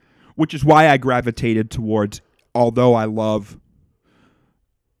 Which is why I gravitated towards, although I love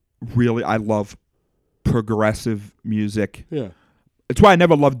progressive music. Yeah. It's why I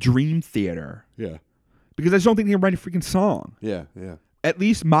never loved Dream Theater. Yeah. Because I just don't think they can write a freaking song. Yeah. At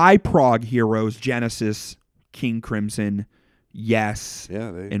least my prog heroes, Genesis, King Crimson, Yes,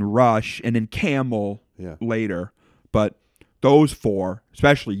 and Rush, and then Camel later. But those four,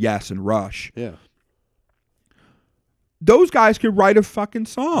 especially Yes and Rush. Yeah. Those guys could write a fucking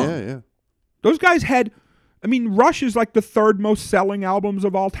song. Yeah. Those guys had, I mean, Rush is like the third most selling albums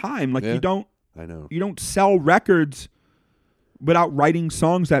of all time. Like you don't sell records without writing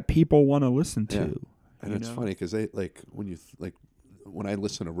songs that people want to listen to. Yeah. And it's funny because they when I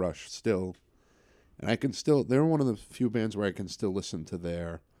listen to Rush still, and they're one of the few bands where I can still listen to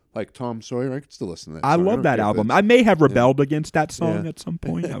their. Like Tom Sawyer, I could still listen to that. I love that album. I may have rebelled against that song at some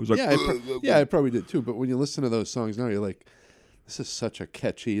point. I was like, I probably did too. But when you listen to those songs now, you're like, this is such a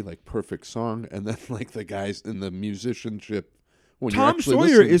catchy, like perfect song. And then like the guys in the musicianship. When Tom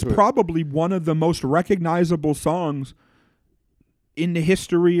Sawyer is probably one of the most recognizable songs in the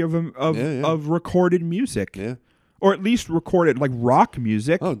history of recorded music. Yeah, or at least recorded like rock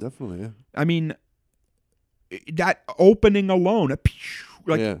music. Oh, definitely. Yeah. I mean, that opening alone.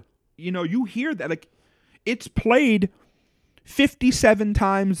 You know, you hear that, like, it's played 57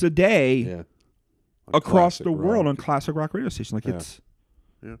 times a day across the world on classic rock radio stations. Like, it's,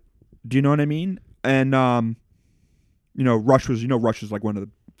 do you know what I mean? And, you know, Rush was like one of the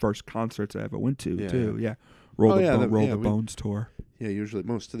first concerts I ever went to, too. Yeah. Roll the Bones tour. Yeah, usually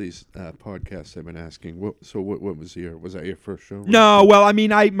most of these podcasts I've been asking. What was that your first show? No, well, I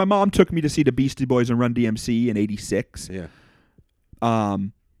mean, my mom took me to see the Beastie Boys and Run DMC in '86. Yeah. Because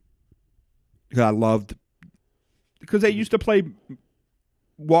I loved, because they used to play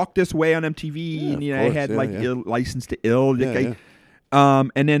Walk This Way on MTV, and I had License to Ill. And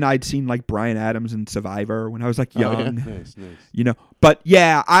then I'd seen like Bryan Adams and Survivor when I was like young. Nice. You know, but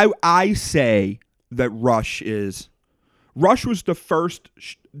yeah, I say that Rush was the first.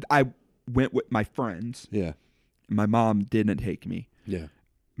 I went with my friends. Yeah. My mom didn't take me. Yeah.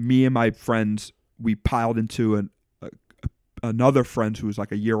 Me and my friends, we piled into another friend who was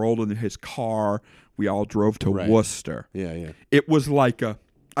like a year older than his car. We all drove to Worcester. Yeah. It was like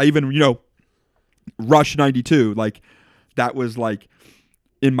Rush 92, like that was like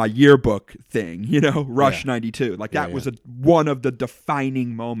in my yearbook thing, Rush 92. Like that was one of the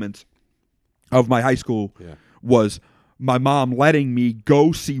defining moments of my high school was my mom letting me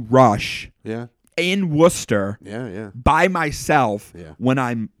go see Rush in Worcester by myself when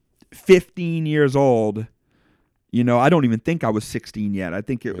I'm 15 years old. I don't even think I was 16 yet. I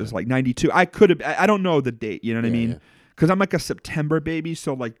think it was like 92. I don't know the date, you know what I mean? Because I'm like a September baby,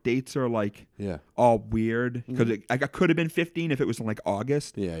 so like dates are like all weird. Because I could have been 15 if it was in like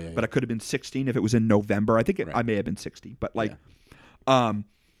August. But I could have been 16 if it was in November. I think I may have been 60. But like,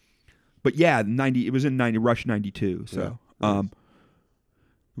 but yeah, 90. It was in 90. Rush 92. So,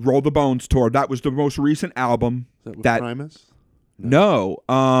 Roll the Bones tour. That was the most recent album. Is that with Primus? No.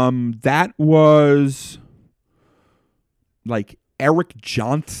 That was like Eric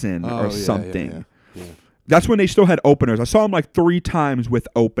Johnson or something. Yeah. That's when they still had openers. I saw them like 3 times with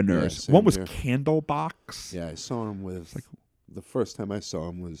openers. Yeah, one was here. Candlebox. Yeah, I saw him with. The first time I saw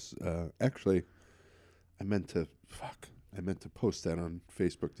him was actually. I meant to post that on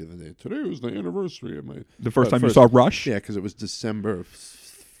Facebook the other day. Today was the anniversary of my. The first time you saw Rush. Yeah, because it was December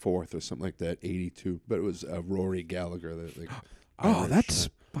 4th or something like that, 82. But it was Rory Gallagher. That's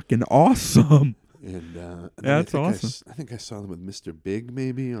fucking awesome. And that's awesome. I think I saw them with Mr. Big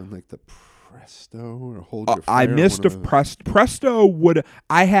maybe on like the Presto or Hold Your Fire. I missed Presto.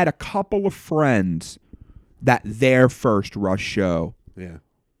 I had a couple of friends that their first Rush show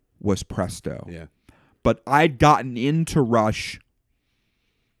was Presto. Yeah. But I'd gotten into Rush.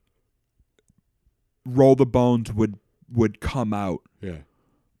 Roll the Bones would come out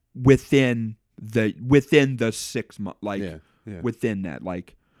within the 6 months, within that,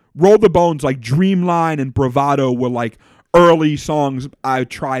 like Roll the Bones, like Dreamline and Bravado were like early songs I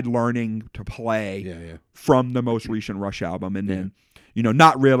tried learning to play from the most recent Rush album, and then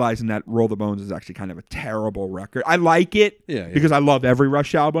not realizing that Roll the Bones is actually kind of a terrible record. I like it because I love every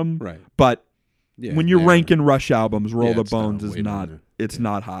Rush album, right? But when you're ranking Rush albums, Roll the Bones is not. It's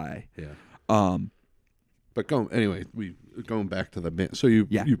not high. Yeah. But going back to the band. So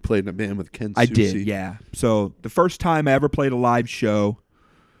you played in a band with Ken Susi. I did, yeah. So the first time I ever played a live show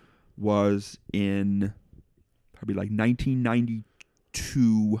was in probably like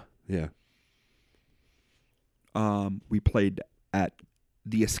 1992. Yeah. We played at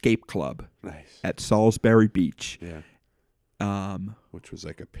the Escape Club. Nice. At Salisbury Beach. Yeah. Which was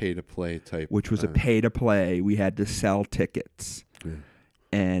like a pay-to-play type. Which was a pay-to-play. We had to sell tickets. Yeah.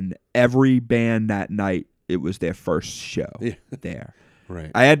 And every band that night, it was their first show there.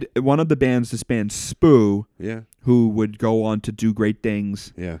 Right. I had one of the bands, this band Spoo, who would go on to do great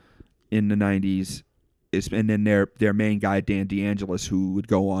things in the 90s. And then their main guy, Dan DeAngelis, who would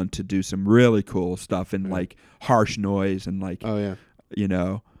go on to do some really cool stuff in like Harsh Noise and like,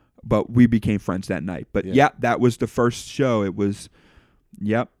 but we became friends that night. But that was the first show. It was,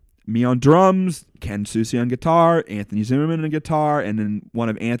 me on drums, Ken Susi on guitar, Anthony Zimmerman on guitar, and then one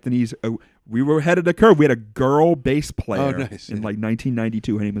of Anthony's. We were ahead of the curve. We had a girl bass player in like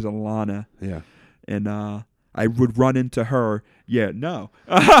 1992. Her name was Alana. Yeah, and I would run into her. Yeah, no.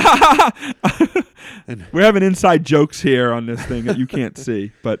 We're having inside jokes here on this thing that you can't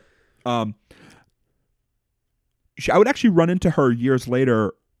see, but I would actually run into her years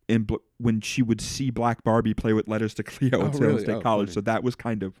later when she would see Black Barbie play with Letters to Cleo at Salem State College. Funny. So that was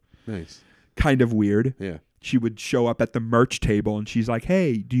kind of nice, kind of weird. Yeah. She would show up at the merch table and she's like,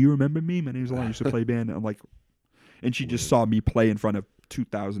 "Hey, do you remember me? My name's Alana. I used to play band." And I'm like, and she just saw me play in front of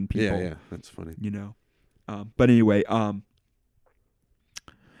 2,000 people. Yeah, that's funny. But anyway,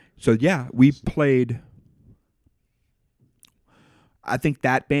 so we played. I think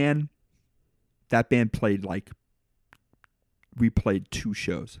that band played like. We played 2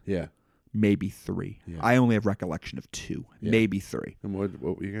 shows. Yeah. Maybe 3. Yeah. I only have recollection of 2. Yeah. Maybe 3. And what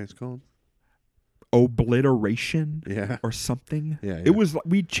were you guys called? Obliteration. Yeah. Or something. Yeah. It was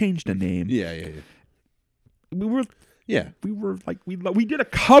we changed the name. Yeah. We were like we did a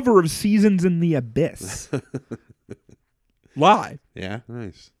cover of Seasons in the Abyss. Live. Yeah.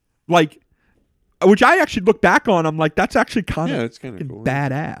 Nice. Like, which I actually look back on, I'm like, that's actually kind of cool.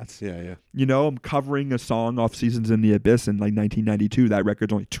 badass. Yeah. I'm covering a song off Seasons in the Abyss in like 1992. That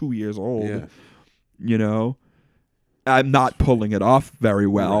record's only 2 years old. Yeah. I'm not pulling it off very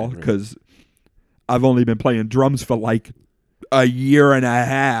well because I've only been playing drums for like a year and a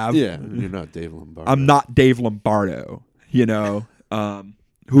half. Yeah, you're not Dave Lombardo. I'm not Dave Lombardo,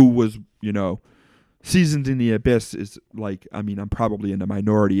 who was, Seasons in the Abyss is like, I'm probably in the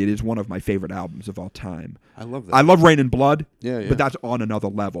minority. It is one of my favorite albums of all time. I love that. I love Rain and Blood, yeah. But that's on another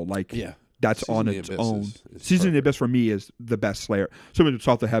level. Like, that's on its own. Seasons in the Abyss for me is the best Slayer. Similar to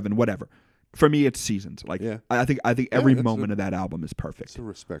South of Heaven, whatever. For me, it's Seasons. Like, I think every moment of that album is perfect. It's a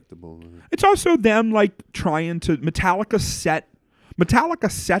respectable. It's also them like trying to Metallica set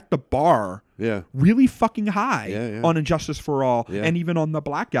the bar really fucking high on Injustice for All and even on the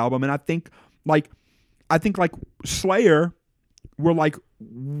Black Album. And I think like Slayer were like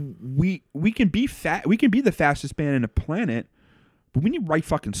we can be the fastest band in the planet, but we need to write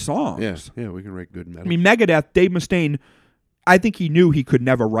fucking songs. Yeah, we can write good metal. I mean, Megadeth, Dave Mustaine, I think he knew he could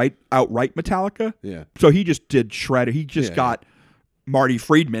never outright Metallica. Yeah. So he just did Shredder. He just got Marty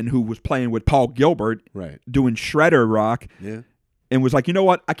Friedman, who was playing with Paul Gilbert, doing Shredder rock. Yeah. And was like, you know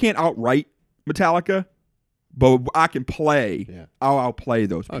what? I can't outright Metallica, but I can play. Yeah. I'll outplay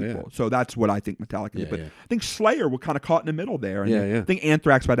those people. Oh, yeah. So that's what I think Metallica did. But I think Slayer were kind of caught in the middle there. And I think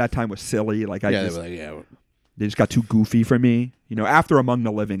Anthrax by that time was silly. Like they were like, They just got too goofy for me. After Among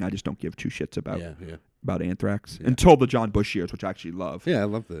the Living, I just don't give two shits about Anthrax until the John Bush years, which I actually love. Yeah, I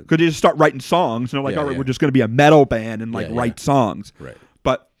love that. Because they just start writing songs, and they're like, all right, we're just going to be a metal band and write songs. Right.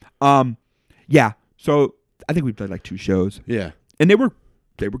 But so I think we played like 2 shows. Yeah. And they were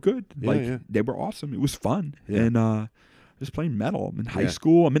good. They were awesome. It was fun. Yeah. And just playing metal in high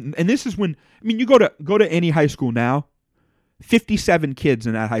school. And this is when you go to any high school now. 57 kids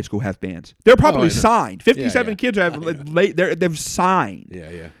in that high school have bands. They're probably signed. 57 kids they've signed.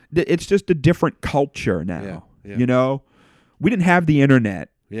 Yeah. It's just a different culture now. Yeah. We didn't have the internet.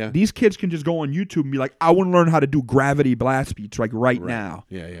 Yeah. These kids can just go on YouTube and be like, I want to learn how to do gravity blast beats right now.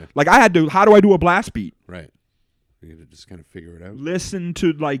 Yeah. Like how do I do a blast beat? Right. You gotta just kind of figure it out. Listen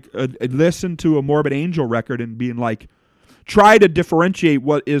to a Morbid Angel record and being like, try to differentiate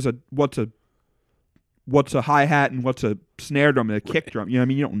what's a hi-hat and what's a snare drum and a kick drum. You know what I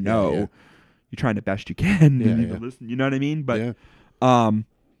mean? You don't know. You're trying the best you can. You need to listen. You know what I mean? But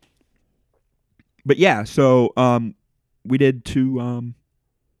so we did 2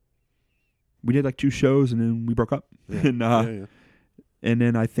 like 2 shows and then we broke up. And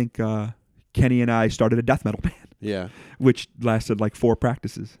then I think Kenny and I started a death metal band. Yeah. Which lasted like 4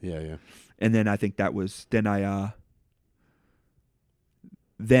 practices. Yeah. And then I think that was and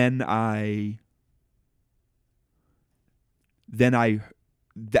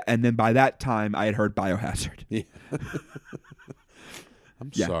then by that time I had heard Biohazard. Yeah.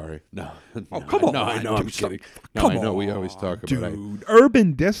 I'm sorry. No. Come on. No, I know. I'm kidding. No, I know. We always talk about it. Dude,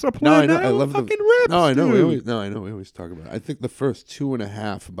 Urban Discipline. No, I know. I love fucking rips. No, I know. Dude. I know. We always talk about it. I think the first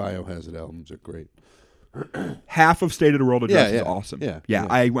 2.5 Biohazard albums are great. Half of State of the World Address is awesome. Yeah.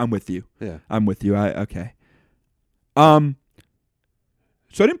 I'm with you. Yeah. I'm with you. Okay. So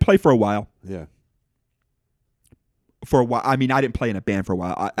I didn't play for a while. Yeah. For a while. I mean, I didn't play in a band for a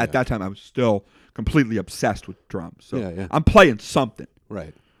while. At that time, I was still completely obsessed with drums. So I'm playing something.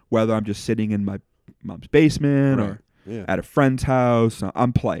 Right. Whether I'm just sitting in my mom's basement or at a friend's house,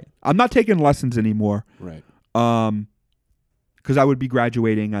 I'm playing. I'm not taking lessons anymore. Right. Because I would be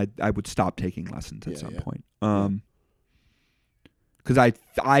graduating, I would stop taking lessons at some point. Because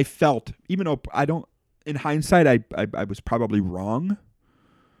I felt, even though I don't, in hindsight, I was probably wrong,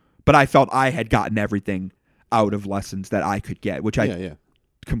 but I felt I had gotten everything out of lessons that I could get, which I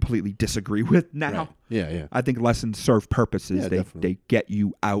completely disagree with now. Right. Yeah. I think lessons serve purposes. Yeah, they get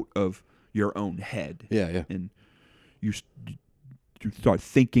you out of your own head. Yeah. And you start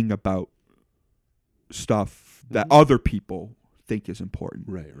thinking about stuff that other people think is important.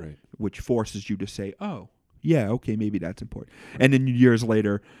 Right. Which forces you to say, oh, yeah, okay, maybe that's important. And then years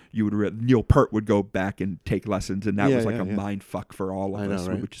later, you would Neil Peart would go back and take lessons, and that was like a mind fuck for all of us.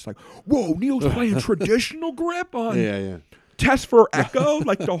 Right? We were just like, whoa, Neil's playing traditional grip on Test for Echo,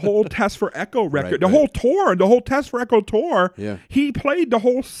 like the whole Test for Echo record, the whole tour, the whole Test for Echo tour. Yeah. He played the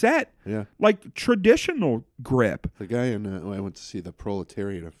whole set, like traditional grip. The guy I went to see the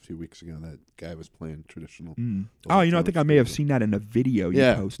Proletariat a few weeks ago. That guy was playing traditional. Oh, I think I may have seen that in a video you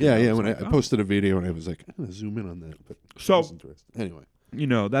posted. Yeah. When I posted a video and I was like, I'm gonna zoom in on that. But so I was interested. Anyway,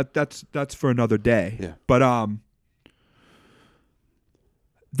 that's for another day. Yeah. But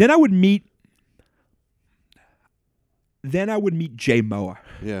then I would meet Jay Moa.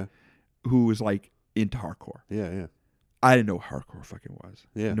 Yeah. Who was like into hardcore. Yeah. I didn't know what hardcore fucking was.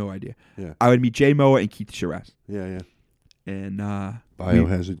 Yeah. No idea. Yeah. I would meet Jay Moa and Keith Shiraz. Yeah. And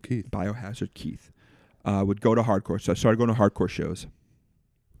Biohazard Keith. Would go to hardcore. So I started going to hardcore shows.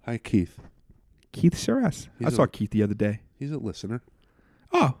 Hi, Keith. Keith Shiraz. I saw Keith the other day. He's a listener.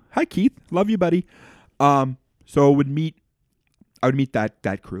 Oh, hi Keith. Love you, buddy. So I would meet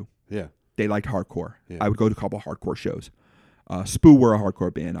that crew. Yeah. They liked hardcore. Yeah. I would go to a couple of hardcore shows. Spoo were a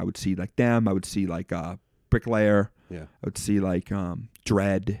hardcore band. I would see like them. I would see like Bricklayer. Yeah. I would see like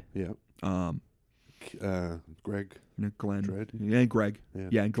Dread. Yeah. Greg. Glenn. Dread. Yeah, and Greg.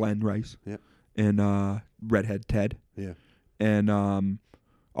 Yeah. And Glenn Rice. Yeah. And Redhead Ted. Yeah. And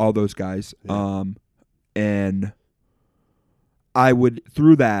all those guys. Yeah. And I would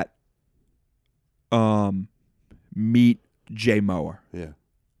through that meet Jay Moa. Yeah.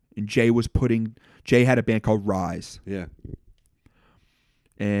 And Jay had a band called Rise. Yeah.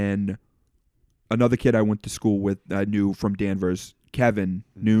 And another kid I went to school with, I knew from Danvers, Kevin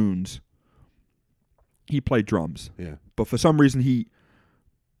Nunes, he played drums. Yeah. But for some reason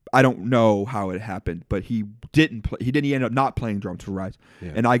I don't know how it happened, but he didn't play. He ended up not playing drums for Rise.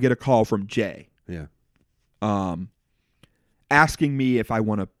 Yeah. And I get a call from Jay. Yeah. Asking me if I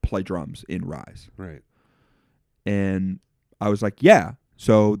want to play drums in Rise. Right. And I was like, yeah.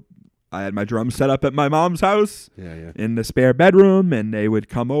 So I had my drums set up at my mom's house in the spare bedroom, and they would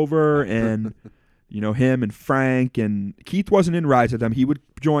come over and him and Frank, and Keith wasn't in Rise at them. He would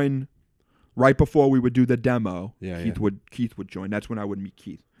join right before we would do the demo. Yeah, Keith would join. That's when I would meet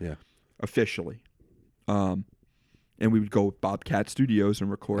Keith. Yeah. Officially. And we would go with Bobcat Studios and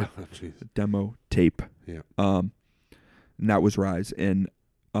record a demo tape. Yeah. And that was Rise. And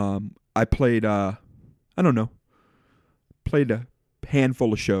I played played a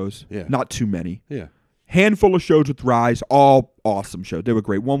handful of shows. Yeah. Not too many. Yeah. Handful of shows with Rise, all awesome shows. They were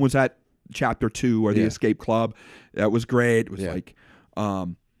great. One was at Chapter 2 or the Escape Club. That was great. It was like,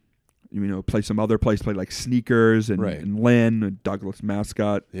 play some other place, play like Sneakers and Lynn and Douglas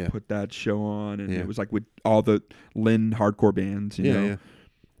Mascot put that show on. And it was like with all the Lynn hardcore bands, you know.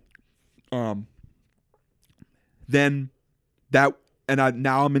 Yeah. Then that, and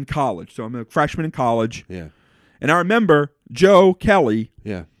now I'm in college. So I'm a freshman in college. Yeah. And I remember Joe Kelly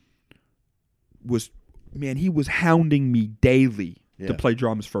he was hounding me daily to play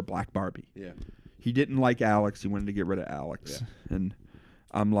drums for Black Barbie. Yeah. He didn't like Alex. He wanted to get rid of Alex. Yeah. And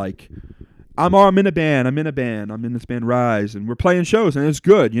I'm like, I'm in a band. I'm in this band Rise. And we're playing shows, and it's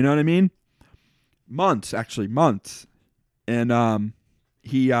good. You know what I mean? Months. And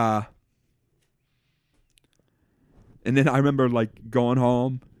he... And then I remember like going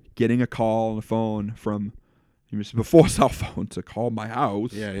home, getting a call on the phone from... before cell phone to call my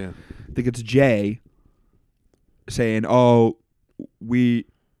house. Yeah. I think it's Jay saying, "Oh, we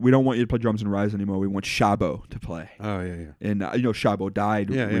don't want you to play drums in Rise anymore. We want Shabo to play." Oh yeah. And Shabo died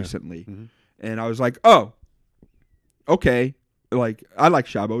recently, Mm-hmm. and I was like, "Oh, okay." Like I like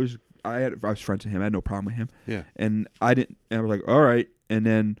Shabo. I was friends with him. I had no problem with him. Yeah. And I didn't. And I was like, "All right." And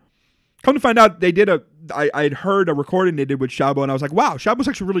then come to find out, they did I had heard a recording they did with Shabo, and I was like, wow, Shabo's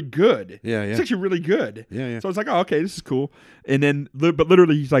actually really good. Yeah. It's actually really good. Yeah. So I was like, oh, okay, this is cool. And then, but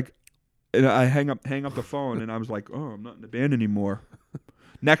literally, he's like, and I hang up the phone, and I was like, oh, I'm not in the band anymore.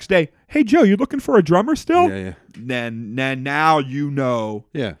 Next day, hey, Joe, you looking for a drummer still? Yeah. Then now the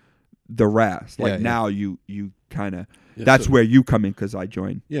rest. Like now you kind of, that's where you come in because I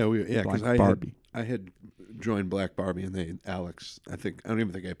joined because Barbie. I had joined Black Barbie, and Alex, I don't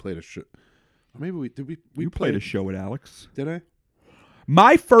even think I played a show. Or maybe we played a show with Alex. Did I?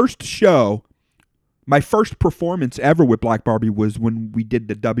 My first performance ever with Black Barbie was when we did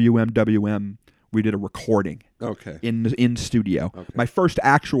the WMWM. We did a recording. Okay. In studio. Okay. My first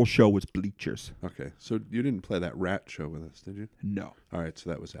actual show was Bleachers. Okay. So you didn't play that Rat show with us, did you? No. All right. So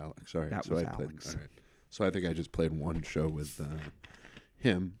that was Alex. All right. That was Alex. All right. So I think I just played one show with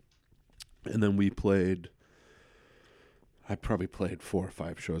him, and then we played. I probably played 4 or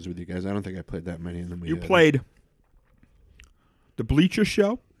 5 shows with you guys. I don't think I played that many. And then you played the Bleacher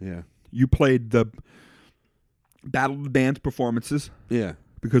show. Yeah. You played the Battle of the Bands performances. Yeah.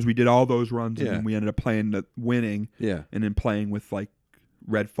 Because we did all those runs, and then we ended up winning. Yeah. And then playing with like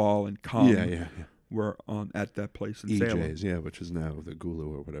Redfall and Calm. Yeah. We're on at that place in EJ's, Salem. which is now the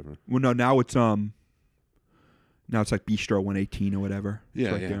Gulu or whatever. Well, no, now it's like Bistro 118 or whatever. It's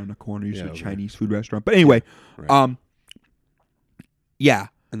right there in the corner. Used to be a Chinese food restaurant. But anyway, right. Yeah.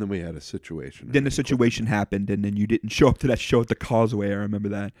 And then we had a situation. Then the situation happened, and then you didn't show up to that show at the Causeway. I remember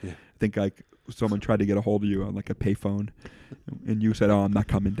that. Yeah. I think like someone tried to get a hold of you on like a payphone, and you said, "Oh, I'm not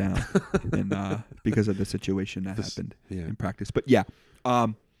coming down," and because of the situation that happened in practice. But and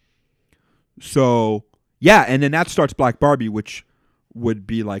then that starts Black Barbie, which would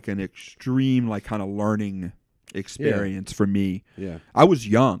be like an extreme like kind of learning experience for me. Yeah. I was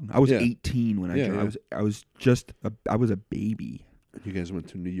young. I was 18 when I joined. Yeah. I was a baby. You guys went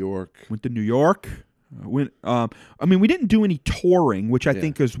to New York. We didn't do any touring, which I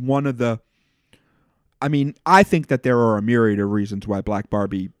think is one of the. I mean, I think that there are a myriad of reasons why Black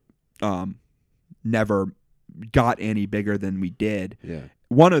Barbie never got any bigger than we did. Yeah.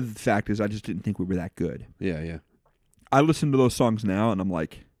 One of the factors, I just didn't think we were that good. Yeah. I listen to those songs now, and I'm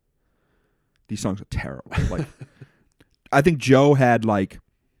like, these songs are terrible. Like, I think Joe had 1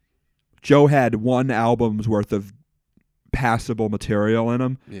 album's worth of passable material in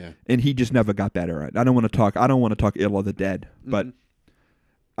him. Yeah. And he just never got better at it. I don't want to talk ill of the dead, but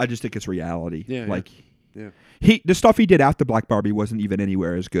I just think it's reality. Yeah. Like yeah. The stuff he did after Black Barbie wasn't even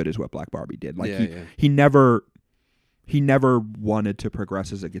anywhere as good as what Black Barbie did. Like he never wanted to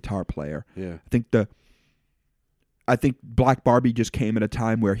progress as a guitar player. Yeah. I think Black Barbie just came at a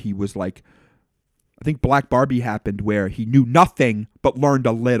time where he was like, I think Black Barbie happened where he knew nothing but learned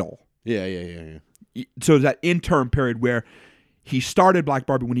a little. Yeah. So that interim period where he started Black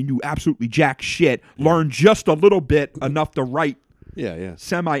Barbie when he knew absolutely jack shit, learned just a little bit enough to write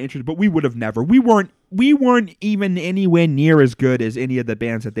semi-interesting, but we would have never. We weren't even anywhere near as good as any of the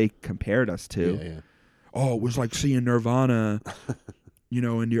bands that they compared us to. Yeah. Oh, it was like seeing Nirvana.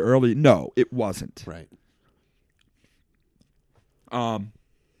 in the early, no, it wasn't. Right.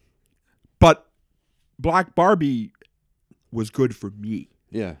 But Black Barbie was good for me.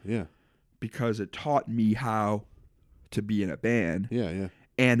 Yeah, yeah. Because it taught me how to be in a band. Yeah, yeah.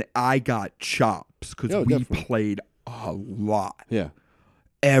 And I got chops because we definitely played a lot. Yeah.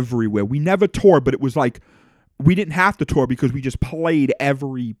 Everywhere. We never toured, but it was like we didn't have to tour because we just played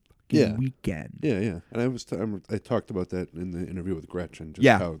every weekend. Yeah, yeah. And I talked about that in the interview with Gretchen. Just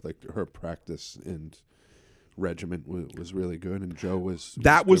how like her practice and regiment was really good, and Joe was.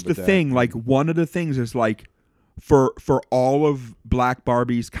 That was the thing. Like one of the things is like for all of Black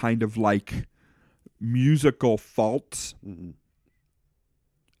Barbie's kind of like musical faults. Mm-hmm.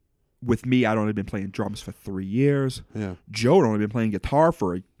 With me, I'd only been playing drums for 3 years. Yeah. Joe had only been playing guitar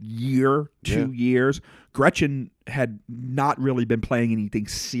for a year, 2 years. Gretchen had not really been playing anything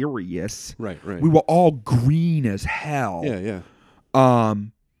serious. Right, right. We were all green as hell. Yeah, yeah.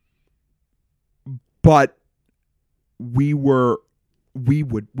 But we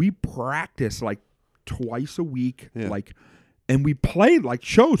practiced like twice a week, and we played like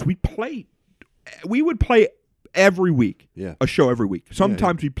shows. We would play every week. Yeah. A show every week.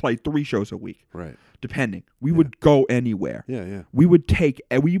 Sometimes we played 3 shows a week. Right. Depending. We would go anywhere. Yeah, yeah. We would play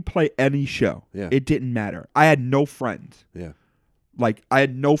any show. Yeah. It didn't matter. I had no friends. Yeah. Like I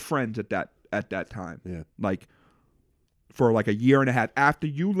had no friends at that time. Yeah. Like for like a year and a half. After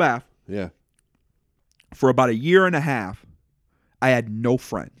you left. Yeah. For about a year and a half, I had no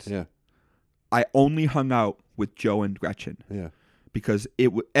friends. Yeah. I only hung out with Joe and Gretchen. Yeah. Because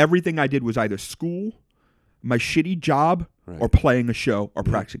everything I did was either school, my shitty job, or playing a show or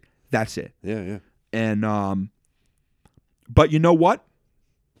practicing. That's it. Yeah, yeah. And but you know what?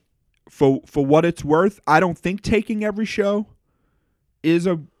 For what it's worth, I don't think taking every show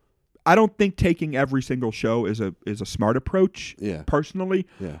I don't think taking every single show is a smart approach. Yeah. Personally.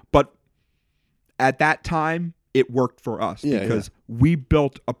 Yeah. But at that time, it worked for us because we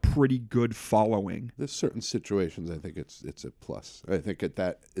built a pretty good following. There's certain situations I think it's a plus. I think at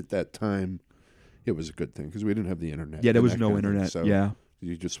that time it was a good thing because we didn't have the internet. Yeah, there was no internet. So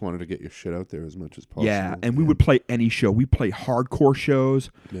you just wanted to get your shit out there as much as possible. Yeah, and we would play any show. We'd play hardcore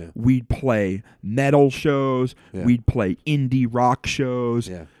shows. Yeah. We'd play metal shows. Yeah. We'd play indie rock shows.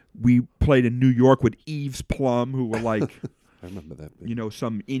 Yeah. We played in New York with Eves Plum, who were like, I remember that.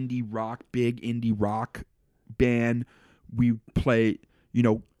 Some big indie rock band. We play,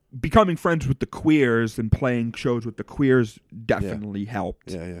 becoming friends with the Queers and playing shows with the Queers definitely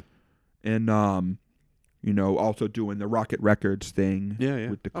helped. Yeah, yeah. And also doing the Rocket Records thing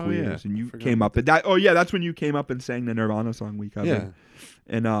with the Queers. And you came up and that. Oh yeah, that's when you came up and sang the Nirvana song we covered. Yeah.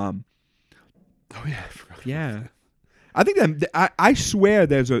 And oh yeah, I forgot. Yeah. I think that I swear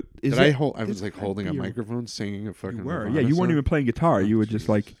there's a. I was like holding a microphone, singing a fucking. You were, Nirvana you song? weren't even playing guitar. You were just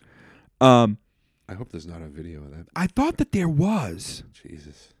like. I hope there's not a video of that. I thought that there was.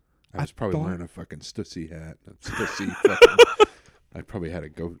 Jesus, I was probably wearing a fucking Stussy hat, fucking. I probably had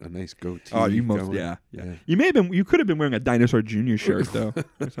a nice goatee. Oh, you most going. Yeah. You could have been wearing a Dinosaur Jr. shirt though.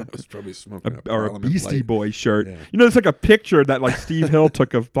 I was probably smoking or a Beastie Light. Boy shirt. Yeah. There's like a picture that like Steve Hill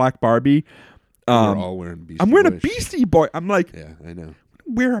took of Black Barbie. We're all wearing Beastie I'm wearing Boy a Beastie Boy. I'm like, yeah, I know.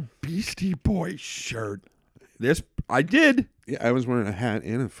 Wear a Beastie Boy shirt. I did. Yeah, I was wearing a hat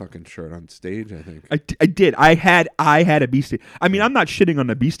and a fucking shirt on stage. I think I did. I had a Beastie. I mean, I'm not shitting on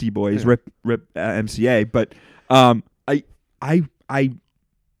the Beastie Boys, rip MCA, but I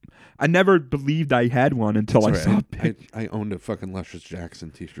never believed I had one until I saw a picture. I owned a fucking Luscious Jackson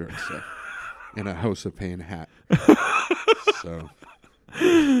t-shirt and a House of Pain hat. so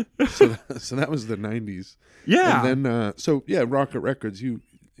that was the 90s. Yeah. And then Rocket Records, you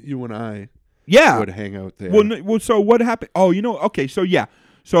and I would hang out there. Well, so what happened? Oh, okay, so yeah.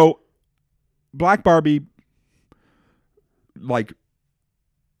 So Black Barbie like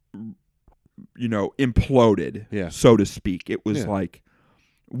imploded, so to speak. It was like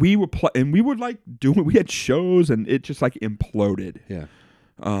we were and we were like we had shows and it just like imploded. Yeah.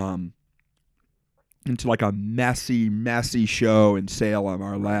 Into like a messy show in Salem,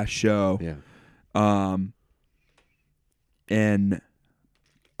 our last show. Yeah. And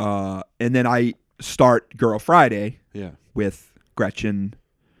then I start Girl Friday. Yeah. With Gretchen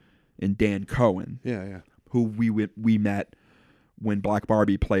and Dan Cohen. Yeah, yeah. Who we met when Black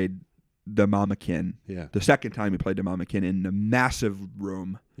Barbie played the Mamakin. Yeah. The second time we played the Mamakin in the massive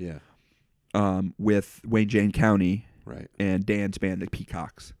room. Yeah. With Wayne Jane County. Right. And Dan's band, the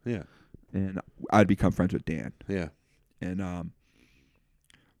Peacocks. Yeah. And I'd become friends with Dan. Yeah. And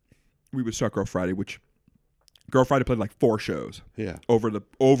we would start Girl Friday, which Girl Friday played like 4 shows. Yeah.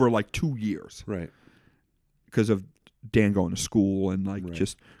 Over like 2 years. Right. Because of Dan going to school and like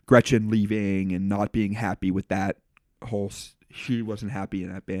just Gretchen leaving and not being happy with that whole. She wasn't happy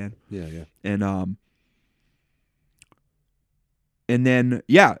in that band. Yeah, yeah. And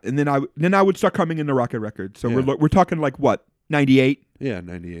then I would start coming into Rocket Records. So we're talking like what, 98? Yeah,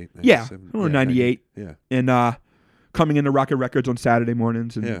 98. Yeah, or 98. Yeah. And coming into Rocket Records on Saturday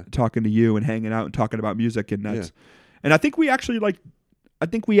mornings and talking to you and hanging out and talking about music and that's and I think we actually like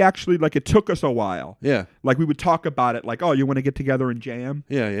it took us a while. Yeah. Like we would talk about it like, oh, you want to get together and jam?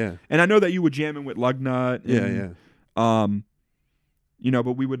 Yeah, yeah. And I know that you were jamming with Lugnut. And,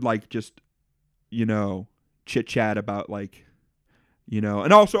 but we would like just, chit chat about like,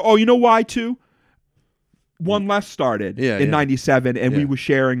 and also, oh, you know why too? One Less started in 97 and we were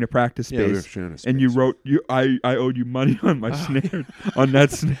sharing the practice space. We were sharing a space. And you wrote I owed you money on my snare on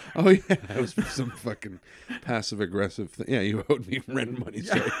that snare. Oh yeah. That was some fucking passive aggressive thing. Yeah, you owed me rent money.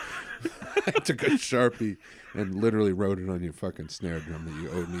 So I took a Sharpie and literally wrote it on your fucking snare drum that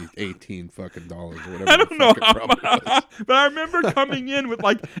you owed me $18 fucking or whatever. I don't know how much, but I remember coming in with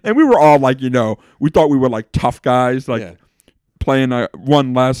like, and we were all like, we thought we were like tough guys, like playing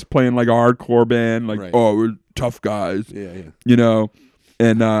One Less, playing like a hardcore band, like oh, we're tough guys. Yeah, yeah.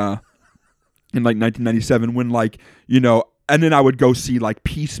 And in like 1997 when like, and then I would go see like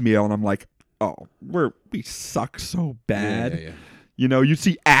Piecemeal and I'm like, oh, we suck so bad. Yeah, yeah. You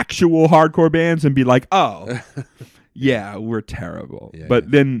see actual hardcore bands and be like, oh, yeah, we're terrible. Yeah, but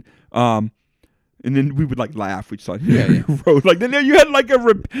then, and then we would like laugh. We'd start, wrote like, then you had like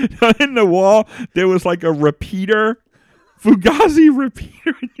in the wall, there was like a repeater, Fugazi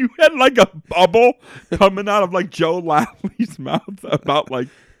repeater, and you had like a bubble coming out of like Joe Lally's mouth about like,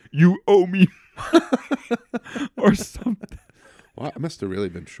 you owe me or something. Well, I must have really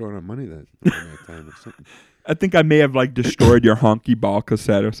been short on money that time or something. I think I may have like destroyed your Honky Ball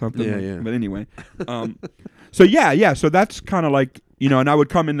cassette or something. Yeah, yeah. But anyway, so yeah. So that's kind of like, and I would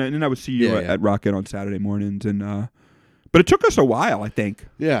come in and I would see you at Rocket on Saturday mornings, and but it took us a while, I think.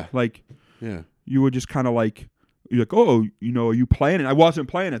 Yeah. Like, you would just kind of like, you're like, oh, are you playing it? I wasn't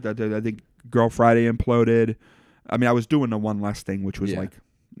playing it that day. I think Girl Friday imploded. I mean, I was doing the One Less thing, which was like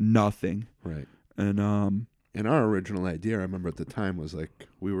nothing. Right. And our original idea, I remember at the time, was like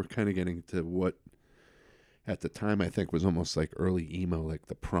we were kind of getting to what at the time I think was almost like early emo, like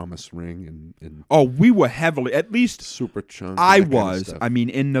the Promise Ring and oh, we were heavily, at least Superchunk. I was. I mean,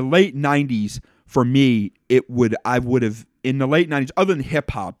 in the late 90s, for me, I would have in the late 90s, other than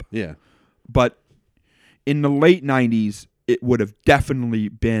hip hop. Yeah. But in the late 90s, it would have definitely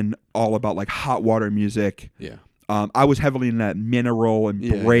been all about like hot water music. Yeah. I was heavily in that Mineral and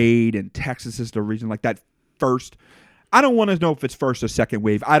Braid and Texas is the region, like that first. I don't want to know if it's first or second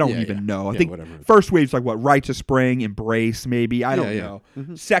wave. I don't even know. I think first wave's like what, Rites of Spring, Embrace, maybe. I don't know.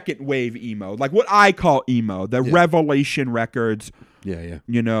 Mm-hmm. Second wave emo, like what I call emo, the Revelation records. Yeah,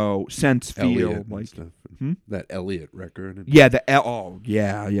 yeah. Sense Feel, like stuff. That Elliott record. And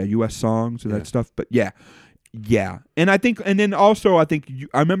U.S. songs and that stuff. But yeah, and I think, and then also I think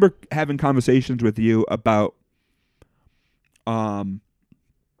I remember having conversations with you about, kind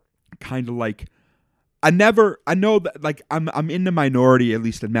of like. I know that like I'm in the minority, at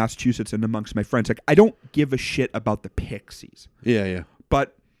least in Massachusetts and amongst my friends. Like I don't give a shit about the Pixies. Yeah, yeah.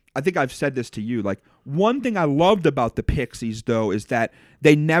 But I think I've said this to you. Like one thing I loved about the Pixies though is that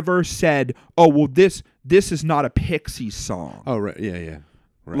they never said, "Oh, well this is not a Pixies song." Oh, right. Yeah, yeah.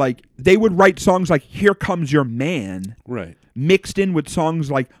 Right. Like they would write songs like "Here Comes Your Man," right, mixed in with songs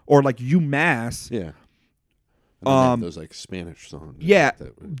like UMass. Yeah. And those like Spanish songs. Yeah,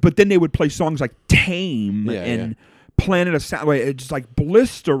 but then they would play songs like Tame and Planet of Sound. It's just like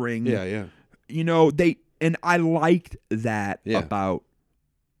blistering. Yeah, yeah. And I liked that about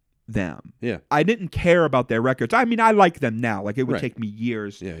them. Yeah. I didn't care about their records. I mean, I like them now. Like it would take me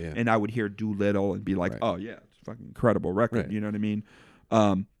years. Yeah, yeah. And I would hear Doolittle and be like, oh yeah, it's a fucking incredible record. Right. You know what I mean?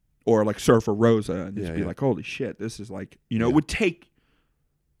 Or like Surfer Rosa and just be like, holy shit, this is like, it would take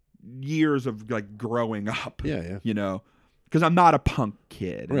years of like growing up, because I'm not a punk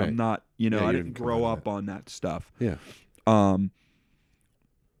kid. Right. I'm not, I didn't grow up on that stuff. Yeah. But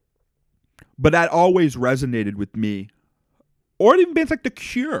that always resonated with me, or even bands like The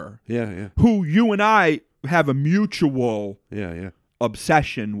Cure. Yeah, yeah. Who you and I have a mutual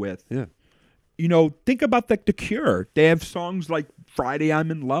obsession with. Yeah. Think about like The Cure. They have songs like Friday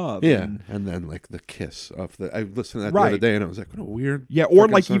I'm in Love. Yeah. And then like the Kiss of I listened to that the other day and I was like, what a weird. Yeah. Or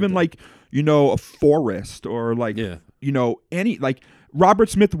like even like, a Forest or like, any like Robert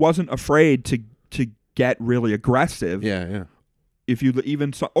Smith wasn't afraid to get really aggressive. Yeah. Yeah. If you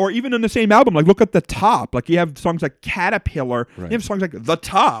even or even in the same album, like look at The Top. Like you have songs like Caterpillar. Right. You have songs like The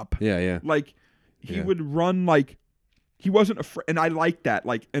Top. Yeah. Yeah. Like he would run like, he wasn't afraid, and I like that.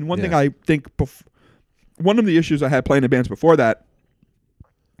 Like, and one thing I think, one of the issues I had playing in bands before that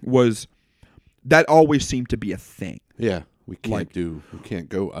was that always seemed to be a thing. Yeah, we can't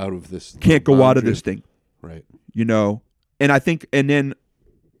go out of this. Can't go out of this thing, right? You know, and then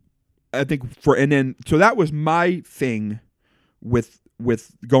so that was my thing with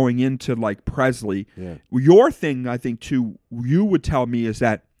going into like Presley. Yeah. Your thing, I think too, you would tell me is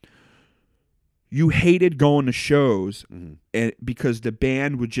that you hated going to shows and because the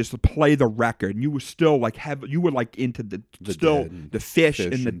band would just play the record and you were still like you were like into the Fish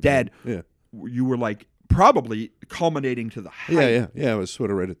and the Dead. Yeah. You were like probably culminating to the height. Yeah. It was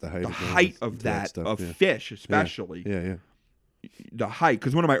sort of right at the height. The height of that stuff, of Fish, especially. Yeah. The height,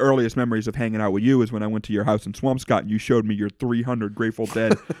 because one of my earliest memories of hanging out with you is when I went to your house in Swampscott and you showed me your 300 Grateful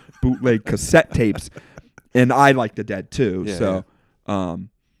Dead bootleg cassette tapes, and I like the Dead too.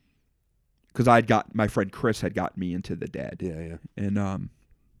 Because my friend Chris had gotten me into the Dead. Yeah. And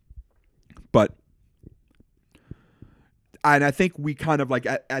I think we kind of like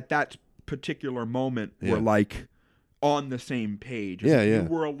at that particular moment were like on the same page. You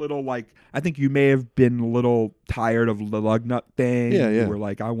were a little like, I think you may have been a little tired of the lug nut thing. Yeah. You were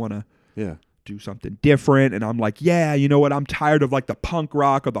like, I want to do something different. And I'm like, you know what? I'm tired of like the punk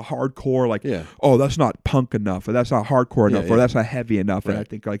rock or the hardcore. Like, oh, that's not punk enough, or that's not hardcore enough, or that's not heavy enough. Right. And I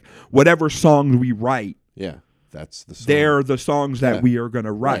think like whatever songs we write, that's the song. They're the songs that we are going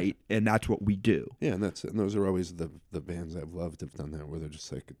to write, and that's what we do. Yeah, and those are always the bands I've loved have done that, where they're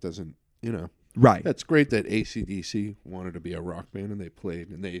just like, it doesn't, you know. Right. That's great that AC/DC wanted to be a rock band and they played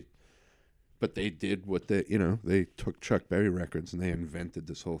but they did what they took Chuck Berry records and they invented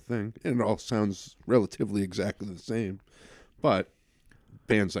this whole thing. And it all sounds relatively exactly the same. But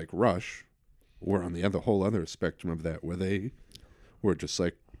bands like Rush were on the whole other spectrum of that, where they were just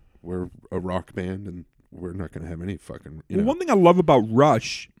like, we're a rock band and we're not going to have any fucking, you know. One thing I love about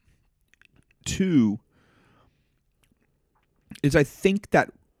Rush, too, is I think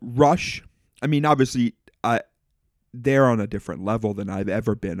that Rush, I mean, obviously, they're on a different level than I've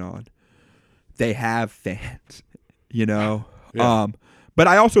ever been on. They have fans, you know. But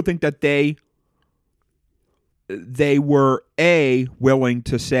I also think that they were willing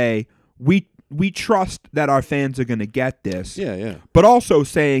to say we trust that our fans are going to get this. Yeah. But also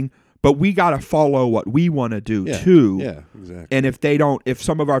saying, but we got to follow what we want to do too. Yeah, exactly. And if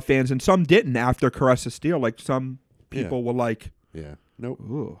some of our fans, and some didn't after Caress of Steel, like some people were like, nope.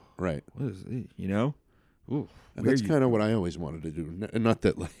 Ooh, right. What is it? You know? Ooh. And that's kind of what I always wanted to do. And not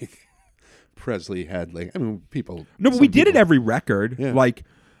that like Presley had like, I mean, people. No, but we did it every record. Yeah. Like,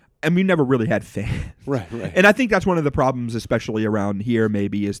 and we never really had fans. Right. And I think that's one of the problems, especially around here,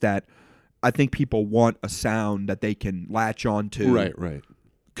 maybe, is that I think people want a sound that they can latch on to. Right.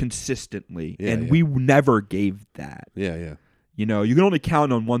 Consistently. We never gave that. Yeah. You know, you can only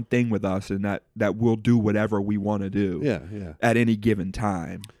count on one thing with us, and that we'll do whatever we want to do. Yeah. At any given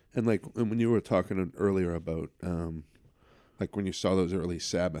time. And like when you were talking earlier about, like when you saw those early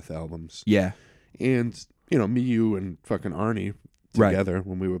Sabbath albums. Yeah. And, you know, me, you, and fucking Arnie together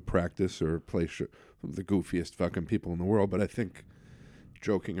when we would practice or play the goofiest fucking people in the world. But I think,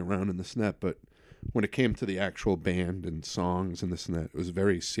 joking around in this net, but when it came to the actual band and songs and this and that, it was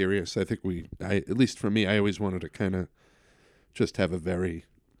very serious. I think at least for me, I always wanted to kind of just have a very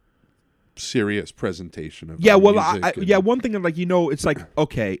serious presentation of music. One thing, like, you know, it's like,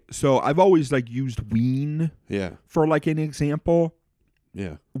 okay, so I've always like used Ween for like an example,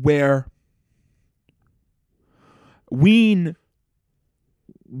 where Ween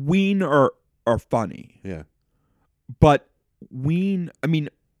are funny, but Ween, I mean,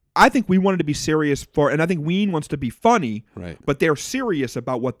 I think we wanted to be serious and I think Ween wants to be funny, right? But they're serious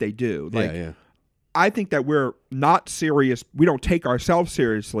about what they do. Like, I think that we're not serious. We don't take ourselves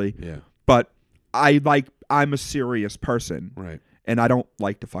seriously. Yeah. But I'm a serious person. Right. And I don't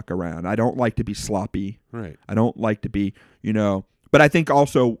like to fuck around. I don't like to be sloppy. Right. I don't like to be, you know. But I think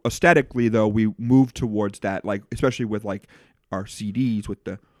also aesthetically, though, we moved towards that, like, especially with like our CDs with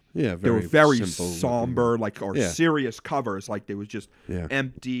the. Yeah, they were very somber, looking. like, or serious covers. Like, they was just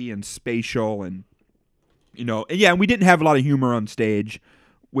empty and spatial, and, you know, and we didn't have a lot of humor on stage,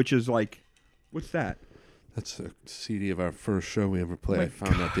 which is like, what's that? That's a CD of our first show we ever played. I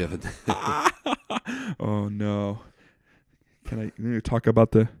found that the other day. Oh no! Can I talk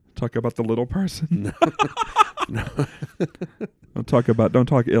about the little person? No. Don't talk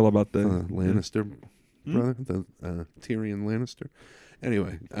ill about the Lannister brother, the Tyrion Lannister.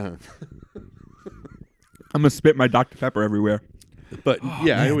 Anyway, I'm gonna spit my Dr. Pepper everywhere. But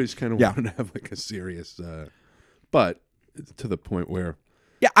I always kind of wanted to have like a serious, but to the point where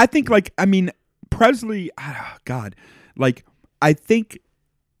I think, like, I mean, Presley, God, like I think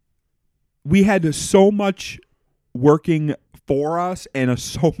we had so much working for us and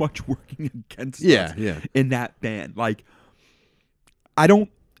so much working against us in that band. Like, I don't,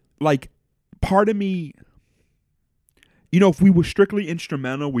 like, part of me, you know, if we were strictly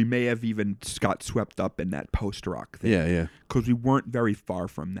instrumental, we may have even got swept up in that post-rock thing. Yeah. Because we weren't very far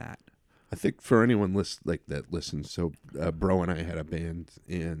from that. I think for anyone that listens, so Bro and I had a band,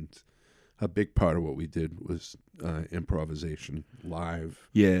 and a big part of what we did was improvisation live.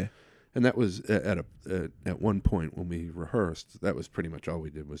 Yeah. And that was at one point when we rehearsed. That was pretty much all we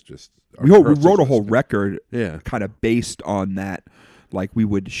did was just. We wrote a whole record, yeah, kind of based on that. Like we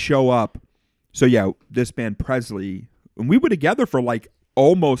would show up. So yeah, this band Presley, and we were together for like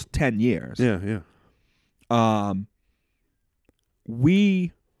almost 10 years. Yeah.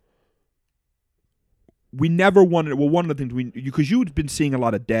 We never wanted. Well, one of the things because you had been seeing a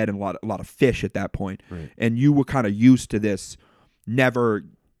lot of Dead and a lot of Fish at that point, right. And you were kind of used to this, never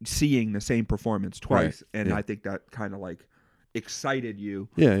seeing the same performance twice, right. And I think that kind of like excited you.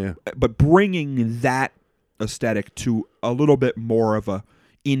 Yeah. But bringing that aesthetic to a little bit more of a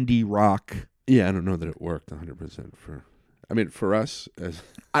indie rock. Yeah, I don't know that it worked 100% for us.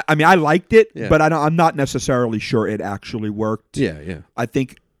 I mean, I liked it, yeah. But I'm not necessarily sure it actually worked. Yeah. I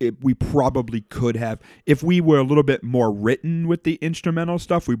think we probably could have, if we were a little bit more written with the instrumental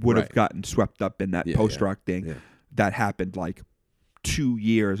stuff, we would have gotten swept up in that post-rock thing. Yeah. That happened like 2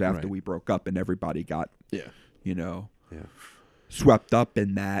 years after we broke up, and everybody got, swept up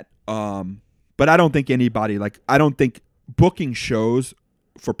in that. But I don't think anybody, I don't think booking shows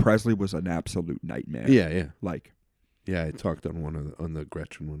for Presley was an absolute nightmare. Yeah. Yeah, I talked on the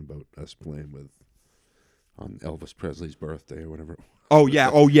Gretchen one about us playing on Elvis Presley's birthday or whatever. Oh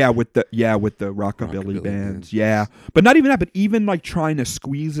yeah, with the rockabilly bands. Yeah. But not even that, but even like trying to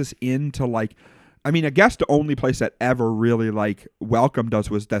squeeze us into I mean, I guess the only place that ever really welcomed us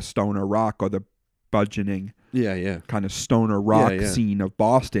was that stoner rock or the budgeting kind of stoner rock scene of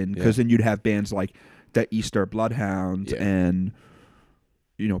Boston, because then you'd have bands like the Easter Bloodhounds and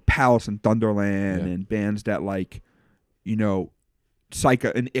Palace and Thunderland and bands that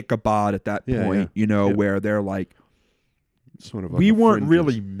Psycho and Ichabod at that point, where they're sort of we weren't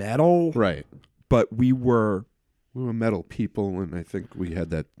really metal, right? But we were metal people, and I think we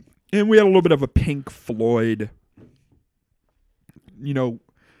had that. And we had a little bit of a Pink Floyd,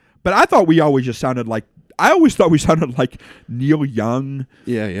 but I thought we always just sounded like. I always thought we sounded like Neil Young.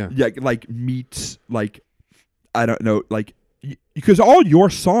 Yeah. Meets I don't know, because all your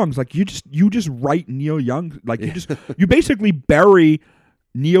songs, you just write Neil Young, you basically bury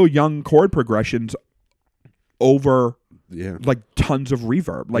Neil Young chord progressions over tons of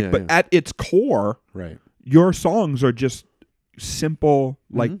reverb, but at its core, right, your songs are just simple,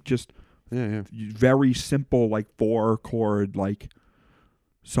 just very simple, 4-chord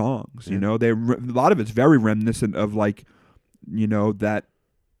songs. Yeah. A lot of it's very reminiscent of that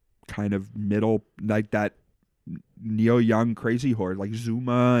kind of middle, that Neil Young Crazy Horse,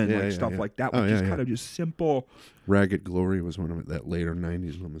 Zuma and stuff like that, which is kind of just simple. Ragged Glory was one of that later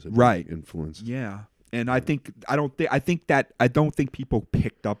 '90s one, was a big influence. Yeah, and I don't think people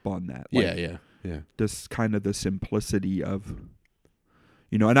picked up on that. Yeah. This kind of the simplicity of,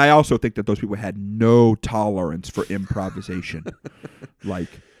 and I also think that those people had no tolerance for improvisation,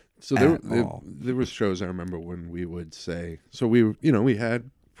 So there was shows I remember when we would say, so we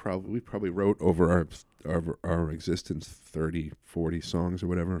probably wrote over our existence 30, 40 songs or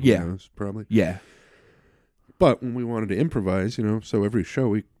whatever. Yeah. Who knows, probably. Yeah. But when we wanted to improvise, so every show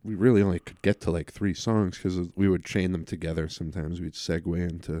we really only could get to 3 songs, because we would chain them together. Sometimes we'd segue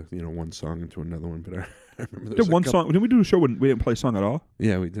into one song into another one. But I remember there was one song. Didn't we do a show when we didn't play a song at all?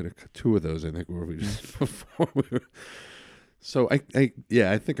 Yeah, we did 2 of those, I think, where we just before we were. So I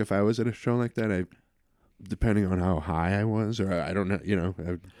think if I was at a show like that, depending on how high I was, or I don't know,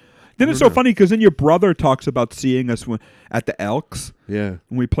 Then it's so funny, because then your brother talks about seeing us at the Elks. Yeah.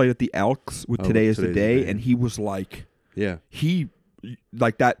 When we played at the Elks with Today is the Day, and he was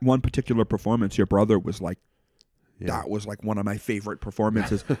that one particular performance, your brother was that was one of my favorite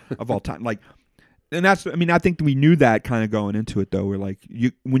performances of all time. And that's, I think we knew that kind of going into it, though. We're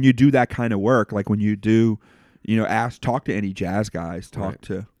when you do that kind of work, when you do, talk to any jazz guys,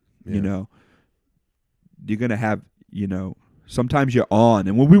 to, you're going to have, sometimes you're on,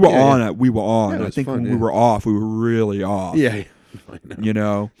 and when we were on, we were on. Yeah, I think fun, when we were off, we were really off. Yeah.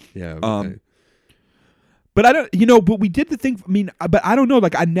 Yeah. But I don't, but we did the thing. But I don't know.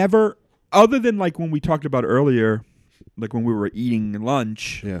 I never, other than when we talked about earlier, when we were eating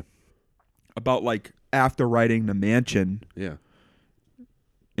lunch. Yeah. About after writing The Mansion. Yeah.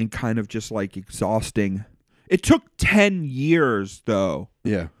 And kind of just exhausting. It took 10 years, though.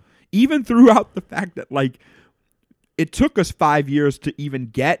 Yeah. Even throughout the fact that, like, it took us 5 years to even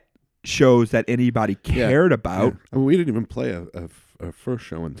get shows that anybody cared about. Yeah. I mean, we didn't even play a first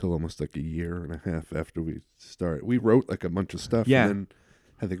show until almost like a year and a half after we started. We wrote like a bunch of stuff, and then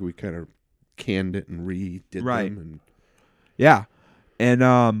I think we kind of canned it and redid them. And yeah,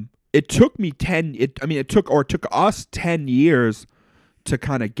 and it took me it took us 10 years to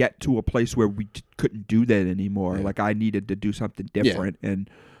kind of get to a place where we couldn't do that anymore. Yeah. Like I needed to do something different, and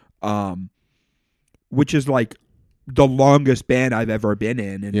which is like the longest band I've ever been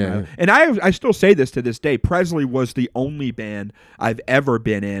in. And, and I still say this to this day. Presley was the only band I've ever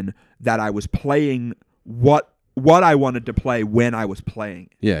been in that I was playing what I wanted to play when I was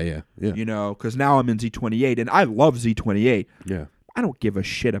playing. Yeah. You know, because now I'm in Z28, and I love Z28. Yeah. I don't give a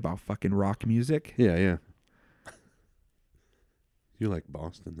shit about fucking rock music. Yeah. You like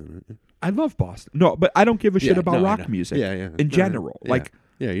Boston, don't you? I love Boston. No, but I don't give a shit about rock music. Yeah. In general. Like,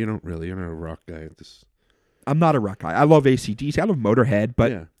 you don't really. You're not a rock guy. I'm not a rock guy. I love AC/DC. I love Motorhead,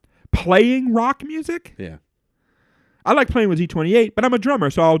 but playing rock music? Yeah. I like playing with Z28, but I'm a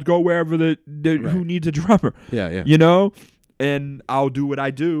drummer, so I'll go wherever who needs a drummer. Yeah. You know? And I'll do what I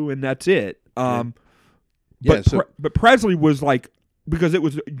do, and that's it. But Presley was like, because it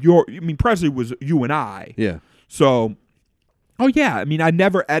was Presley was you and I. Yeah. So, I mean,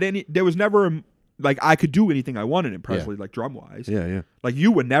 there was never, like, I could do anything I wanted in Presley, like drum-wise. Yeah. Like,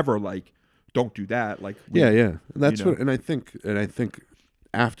 you would never, like, don't do that. Like, yeah. And that's what, and I think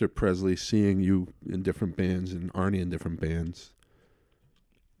after Presley, seeing you in different bands and Arnie in different bands,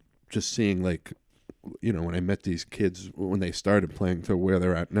 just seeing, like, you know, when I met these kids, when they started playing to where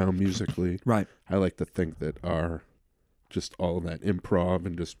they're at now musically, right? I like to think that our just all of that improv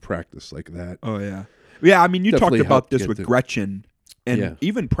and just practice like that. Oh, yeah. Yeah, I mean, you talked about this with Gretchen, and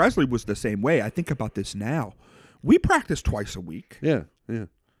even Presley was the same way. I think about this now. We practice twice a week. Yeah.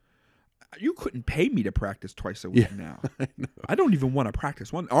 You couldn't pay me to practice twice a week now. I don't even want to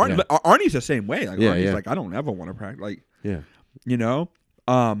practice one. Arnie's the same way. Like, Arnie's like, I don't ever want to practice. Like, you know?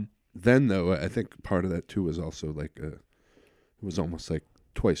 Then, though, I think part of that, too, was also like, it was almost like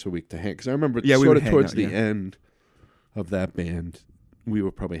twice a week to hang. Because I remember sort of towards the end of that band, we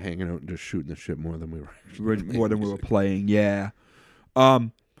were probably hanging out and just shooting the shit more than we were playing. Yeah.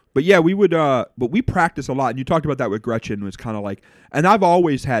 But yeah, we would, but we practice a lot. And you talked about that with Gretchen. Was kind of like, and I've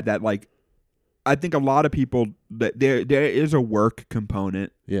always had that, like, I think a lot of people, that there is a work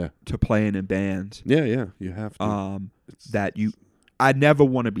component to playing in bands. Yeah, you have to. I never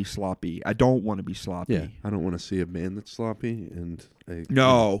want to be sloppy. I don't want to be sloppy. Yeah, I don't want to see a band that's sloppy.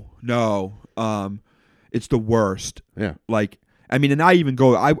 No. It's the worst. Yeah. Like, I mean, and I even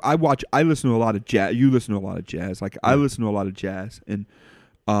go, I listen to a lot of jazz. You listen to a lot of jazz. Like, I listen to a lot of jazz. And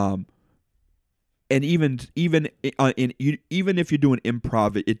even if you're doing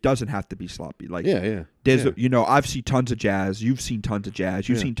improv, it doesn't have to be sloppy. Like, there's I've seen tons of jazz. You've seen tons of jazz.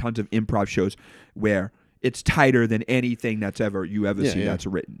 You've seen tons of improv shows where it's tighter than anything that's ever seen that's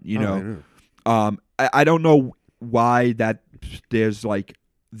written. You know, I don't know why that there's like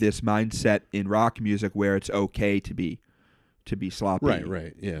this mindset in rock music where it's okay to be sloppy.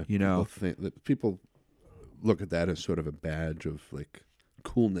 Right. Yeah. You know, people look at that as sort of a badge of like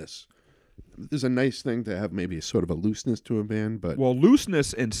coolness. There's a nice thing to have maybe sort of a looseness to a band, but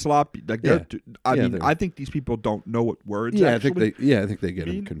looseness and sloppy. Like, I think these people don't know what words. I think they get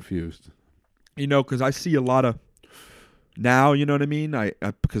them confused. You know, because I see a lot of now. You know what I mean?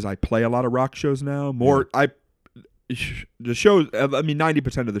 Because I play a lot of rock shows now. The shows. I mean,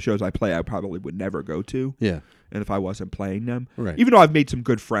 90% of the shows I play, I probably would never go to. Yeah. And if I wasn't playing them, right. Even though I've made some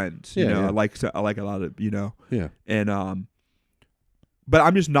good friends, I like a lot of Yeah. And but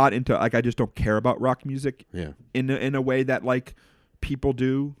I'm just not into, like, I just don't care about rock music. Yeah. In a way that, like, people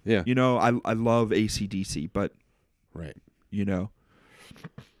do. Yeah. You know, I love AC/DC, but right. You know,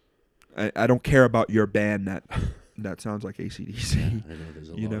 I don't care about your band that sounds like AC/DC. Yeah, I know there's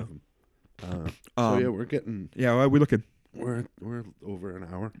a lot of them. So we're getting. Yeah, what are we looking? We're over an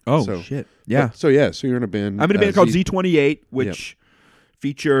hour. Oh shit! Yeah. So you're in a band. I'm in a band called Z28, which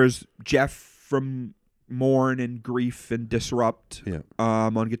features Jeff from Mourn and Grief and Disrupt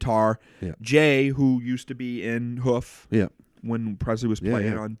on guitar. Yeah. Jay, who used to be in Hoof. Yeah. When Presley was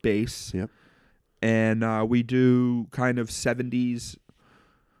playing on bass. Yep. And we do kind of 70s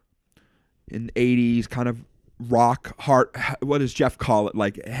and 80s kind of rock, what does Jeff call it?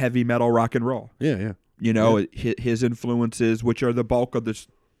 Like heavy metal rock and roll. Yeah. You know, his influences, which are the bulk of the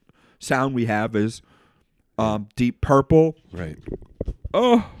sound we have, is Deep Purple. Right.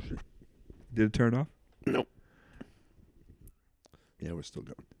 Oh. Did it turn off? Nope. Yeah, we're still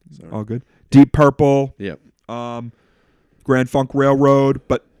going. Sorry. All good. Deep Purple. Yep. Grand Funk Railroad,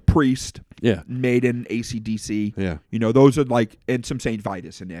 but Priest. Yeah. Maiden, AC/DC. Yeah. You know, those are like, and some St.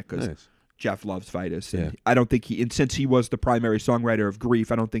 Vitus in there because Nice. Jeff loves Vitus. And Yeah. I don't think and since he was the primary songwriter of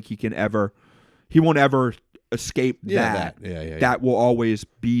Grief, I don't think he won't ever escape that. Yeah. That will always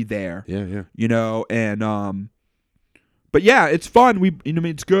be there. Yeah. You know, and but yeah, it's fun.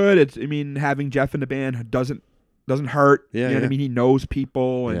 It's good. Having Jeff in the band doesn't hurt. Yeah, you know what I mean? He knows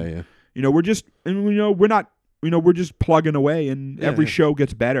people, and yeah. you know, we're just we're just plugging away, and every show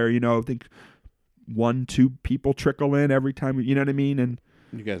gets better. You know, I think 1-2 people trickle in every time. You know what I mean? And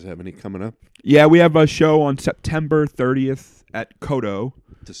you guys have any coming up? Yeah, we have a show on September 30th at Kodo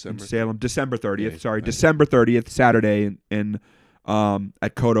in Salem. December 30th. Sorry, nice. December 30th, Saturday in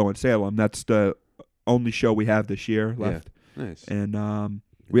at Kodo in Salem. That's the only show we have this year left. Yeah. Nice. And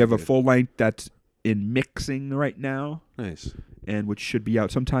we have a full length that's in mixing right now. Nice. And which should be out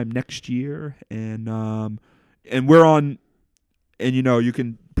sometime next year. And we're on, and you know, you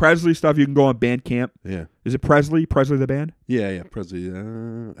can Presley stuff. You can go on Bandcamp. Yeah. Is it Presley? Presley the band? Yeah. Presley.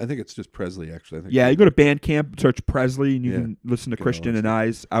 I think it's just Presley actually. You go to Bandcamp, search Presley, and you can listen to Christian and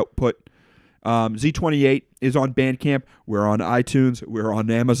I's output. Z28 is on Bandcamp. We're on iTunes. We're on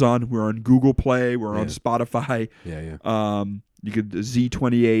Amazon. We're on Google Play. We're on Spotify. Yeah. You could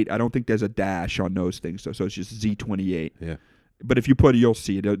Z28. I don't think there's a dash on those things, so it's just Z28. Yeah. But if you put it, you'll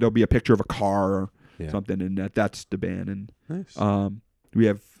see it. There'll be a picture of a car or something, and that's the band. And nice. We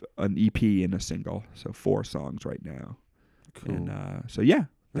have an EP and a single, so 4 songs right now. Cool. And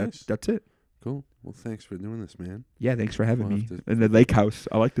that's it. Cool. Well, thanks for doing this, man. Yeah, thanks for having me. In the Lake House.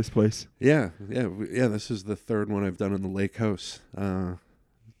 I like this place. Yeah. This is the 3rd one I've done in the Lake House.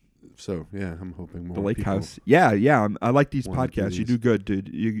 So yeah, I'm hoping more. The Lake House. Yeah. I like these podcasts. You do good, dude.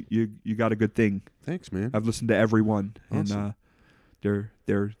 You got a good thing. Thanks, man. I've listened to every one, awesome. And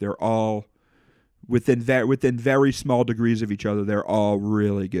they're all within very small degrees of each other. They're all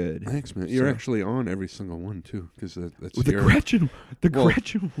really good. Thanks, man. You're actually on every single one too, because that's the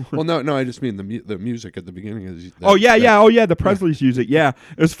Gretchen one. Well, no, I just mean the music at the beginning is. The Presley's music. Yeah,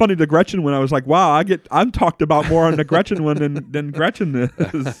 it was funny. The Gretchen one, I was like, wow, I'm talked about more on the Gretchen one than Gretchen is.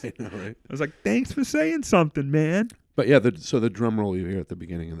 I know, right? I was like, thanks for saying something, man. But yeah, so the drum roll you hear at the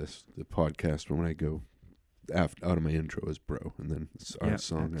beginning of the podcast when I go out of my intro is Bro, and then our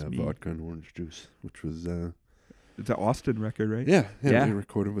song Vodka and Orange Juice, which was it's an Austin record, right? Yeah. We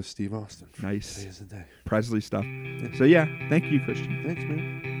recorded with Steve Austin. Nice. Today's the day. Presley stuff. Yeah. So thank you, Christian. Thanks,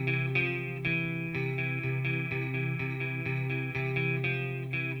 man.